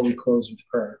before we close with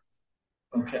prayer?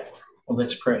 Okay, well,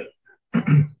 let's pray.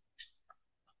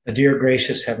 A dear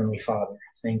gracious Heavenly Father,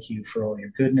 thank you for all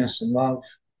your goodness and love.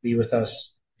 Be with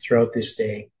us throughout this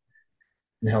day,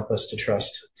 and help us to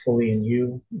trust fully in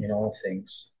you in all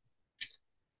things.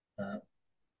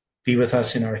 Be with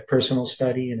us in our personal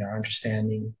study and our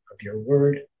understanding of your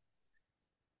word,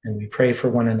 and we pray for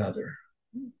one another.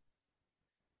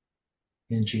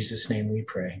 In Jesus' name we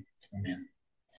pray. Amen.